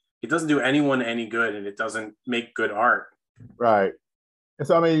do anyone any good, and it doesn't make good art. Right. And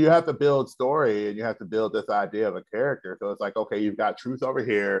so, I mean, you have to build story and you have to build this idea of a character. So it's like, okay, you've got Truth over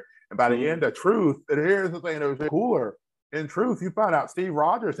here. And by the end of Truth, and here's the thing that was cooler. In Truth, you find out Steve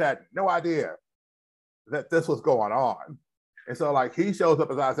Rogers had no idea that this was going on. And so, like, he shows up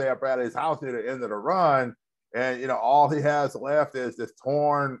at Isaiah Bradley's house near the end of the run. And, all he has left is this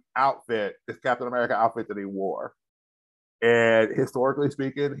torn outfit, this Captain America outfit that he wore. And historically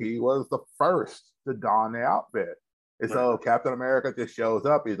speaking, he was the first to don the outfit. And so Captain America just shows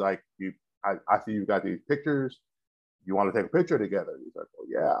up. He's like, I see you got these pictures. You want to take a picture together? He's like, well,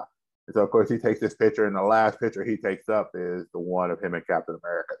 yeah. And so, of course, he takes this picture, and the last picture he takes up is the one of him and Captain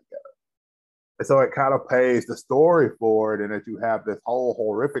America together. And so it kind of pays the story forward, and that you have this whole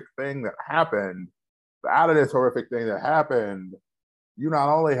horrific thing that happened. But out of this horrific thing that happened, you not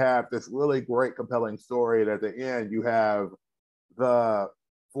only have this really great, compelling story, and at the end, you have the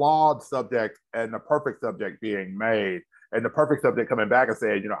flawed subject and the perfect subject being made, and the perfect subject coming back and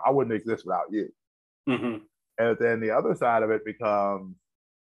saying, I wouldn't exist without you. Mm-hmm. And then the other side of it becomes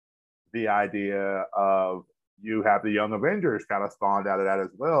the idea of, you have the Young Avengers kind of spawned out of that as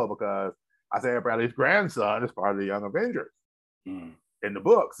well, because Isaiah Bradley's grandson is part of the Young Avengers in the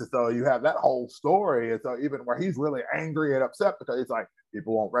books. And so you have that whole story. And so even where he's really angry and upset because he's like,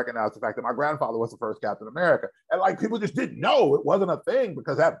 people won't recognize the fact that my grandfather was the first Captain America. And like, people just didn't know it wasn't a thing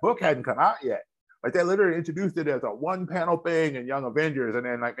because that book hadn't come out yet. Like, they literally introduced it as a one panel thing in Young Avengers. And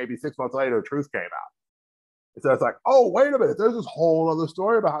then like maybe 6 months later, Truth came out. So it's like, oh, wait a minute, there's this whole other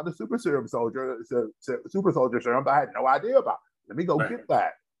story behind the super soldier serum that I had no idea about. Let me go get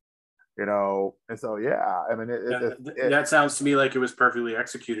that. And so yeah, I mean, that sounds to me like it was perfectly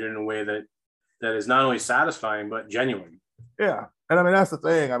executed in a way that is not only satisfying but genuine. Yeah, and I mean that's the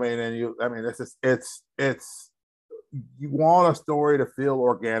thing. I mean, it's you want a story to feel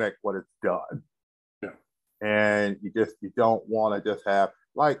organic when it's done. Yeah, and you don't want to just have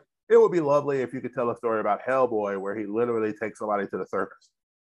like, it would be lovely if you could tell a story about Hellboy where he literally takes somebody to the circus.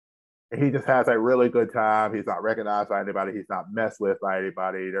 He just has a really good time. He's not recognized by anybody. He's not messed with by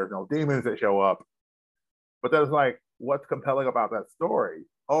anybody. There's no demons that show up. But that's like, what's compelling about that story?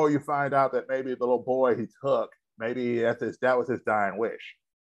 Oh, you find out that maybe the little boy he took, maybe that was his dying wish.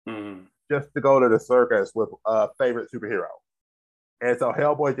 Mm-hmm. Just to go to the circus with a favorite superhero. And so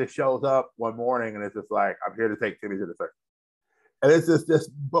Hellboy just shows up one morning and it's just like, I'm here to take Timmy to the circus. And it's just this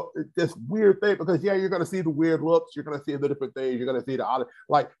weird thing because, yeah, you're going to see the weird looks. You're going to see the different things. You're going to see the odd,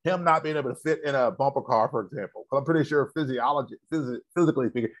 like him not being able to fit in a bumper car, for example. I'm pretty sure physically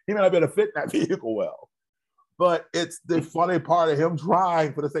speaking, he may not be able to fit in that vehicle well. But it's the funny part of him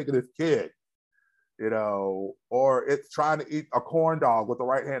trying for the sake of this kid, or it's trying to eat a corn dog with the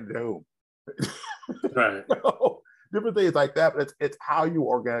right hand doom. Right. Different things like that. But it's how you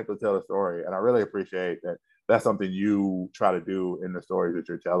organically tell a story. And I really appreciate that. That's something you try to do in the stories that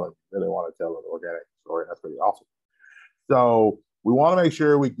you're telling. You really want to tell an organic story. That's pretty awesome. So we want to make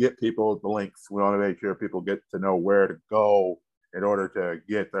sure we get people the links. We want to make sure people get to know where to go in order to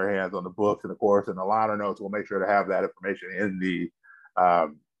get their hands on the books. And of course, in the liner notes, we'll make sure to have that information in the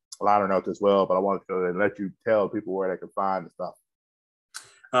liner notes as well. But I wanted to let you tell people where they can find the stuff.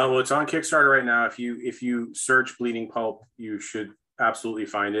 Well, it's on Kickstarter right now. If you search Bleeding Pulp, you should absolutely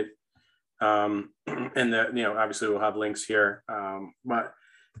find it. And obviously we'll have links here. But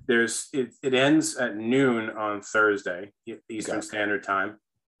it ends at noon on Thursday Eastern Standard Time,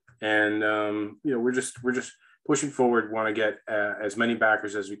 and we're just pushing forward. Want to get as many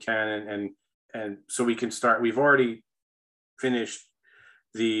backers as we can, and so we can start. We've already finished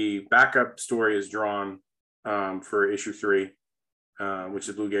the backup story is drawn for issue 3, which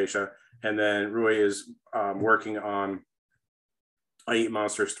is Blue Geisha, and then Rui is working on I Eat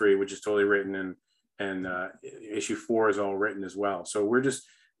Monsters 3, which is totally written, and issue 4 is all written as well. So what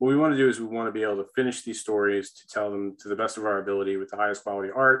we want to do is we want to be able to finish these stories to tell them to the best of our ability with the highest quality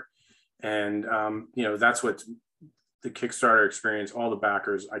art. And, that's what the Kickstarter experience, all the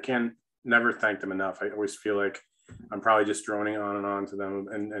backers, I can never thank them enough. I always feel like I'm probably just droning on and on to them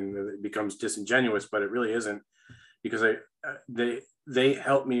and it becomes disingenuous, but it really isn't, because they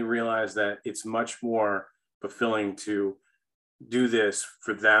help me realize that it's much more fulfilling to do this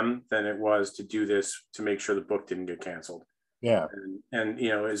for them than it was to do this to make sure the book didn't get canceled. Yeah. And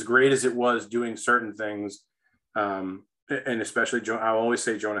as great as it was doing certain things, and especially I'll always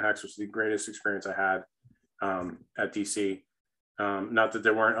say Jonah Hex was the greatest experience I had at DC. Not that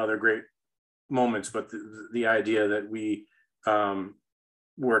there weren't other great moments, but the idea that we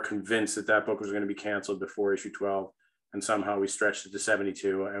were convinced that book was going to be canceled before issue 12, and somehow we stretched it to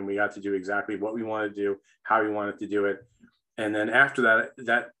 72, and we got to do exactly what we wanted to do, how we wanted to do it. And then after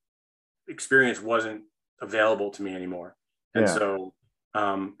that experience wasn't available to me anymore. And so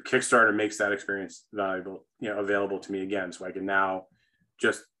Kickstarter makes that experience available to me again. So I can now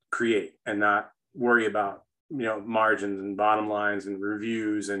just create and not worry about, margins and bottom lines and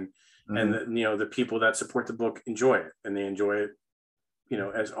reviews and the people that support the book enjoy it, and they enjoy it,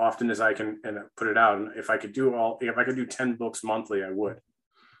 as often as I can and put it out. And if I could do 10 books monthly, I would.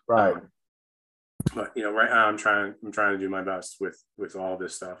 Right. But right now I'm trying to do my best with all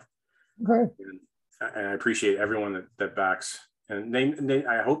this stuff. Okay. And I appreciate everyone that backs, and they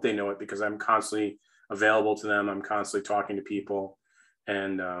I hope they know it, because I'm constantly available to them. I'm constantly talking to people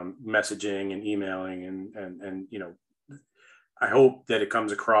and messaging and emailing and I hope that it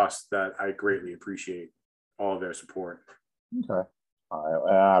comes across that I greatly appreciate all of their support. Okay. All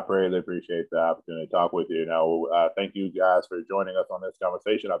right. I greatly appreciate the opportunity to talk with you. Now, thank you guys for joining us on this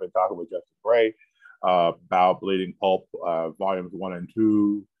conversation. I've been talking with Justin Gray about Bleeding Pulp volumes 1 and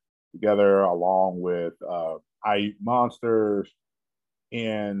 2 together, along with I Eat Monsters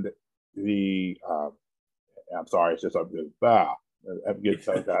and the I'm sorry, it's just I'm getting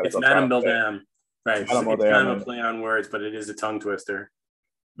so tired. It's Madame Beldam, right? It's kind of a play on words, but it is a tongue twister.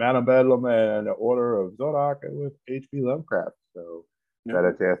 Madame Bedlam and the Order of Zodok with H.P. Lovecraft. So had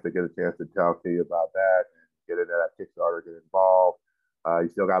a chance to talk to you about that and get into that Kickstarter, get involved. You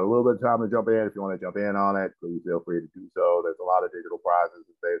still got a little bit of time to jump in. If you want to jump in on it, please feel free to do so. There's a lot of digital prizes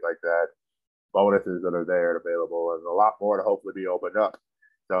and things like that, bonuses that are there and available, and a lot more to hopefully be opened up.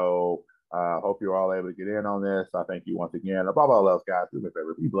 So Hope you're all able to get in on this. I thank you once again. Above all else, guys, do me a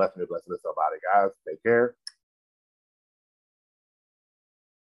favor. Be blessed and be blessed to somebody, guys. Take care.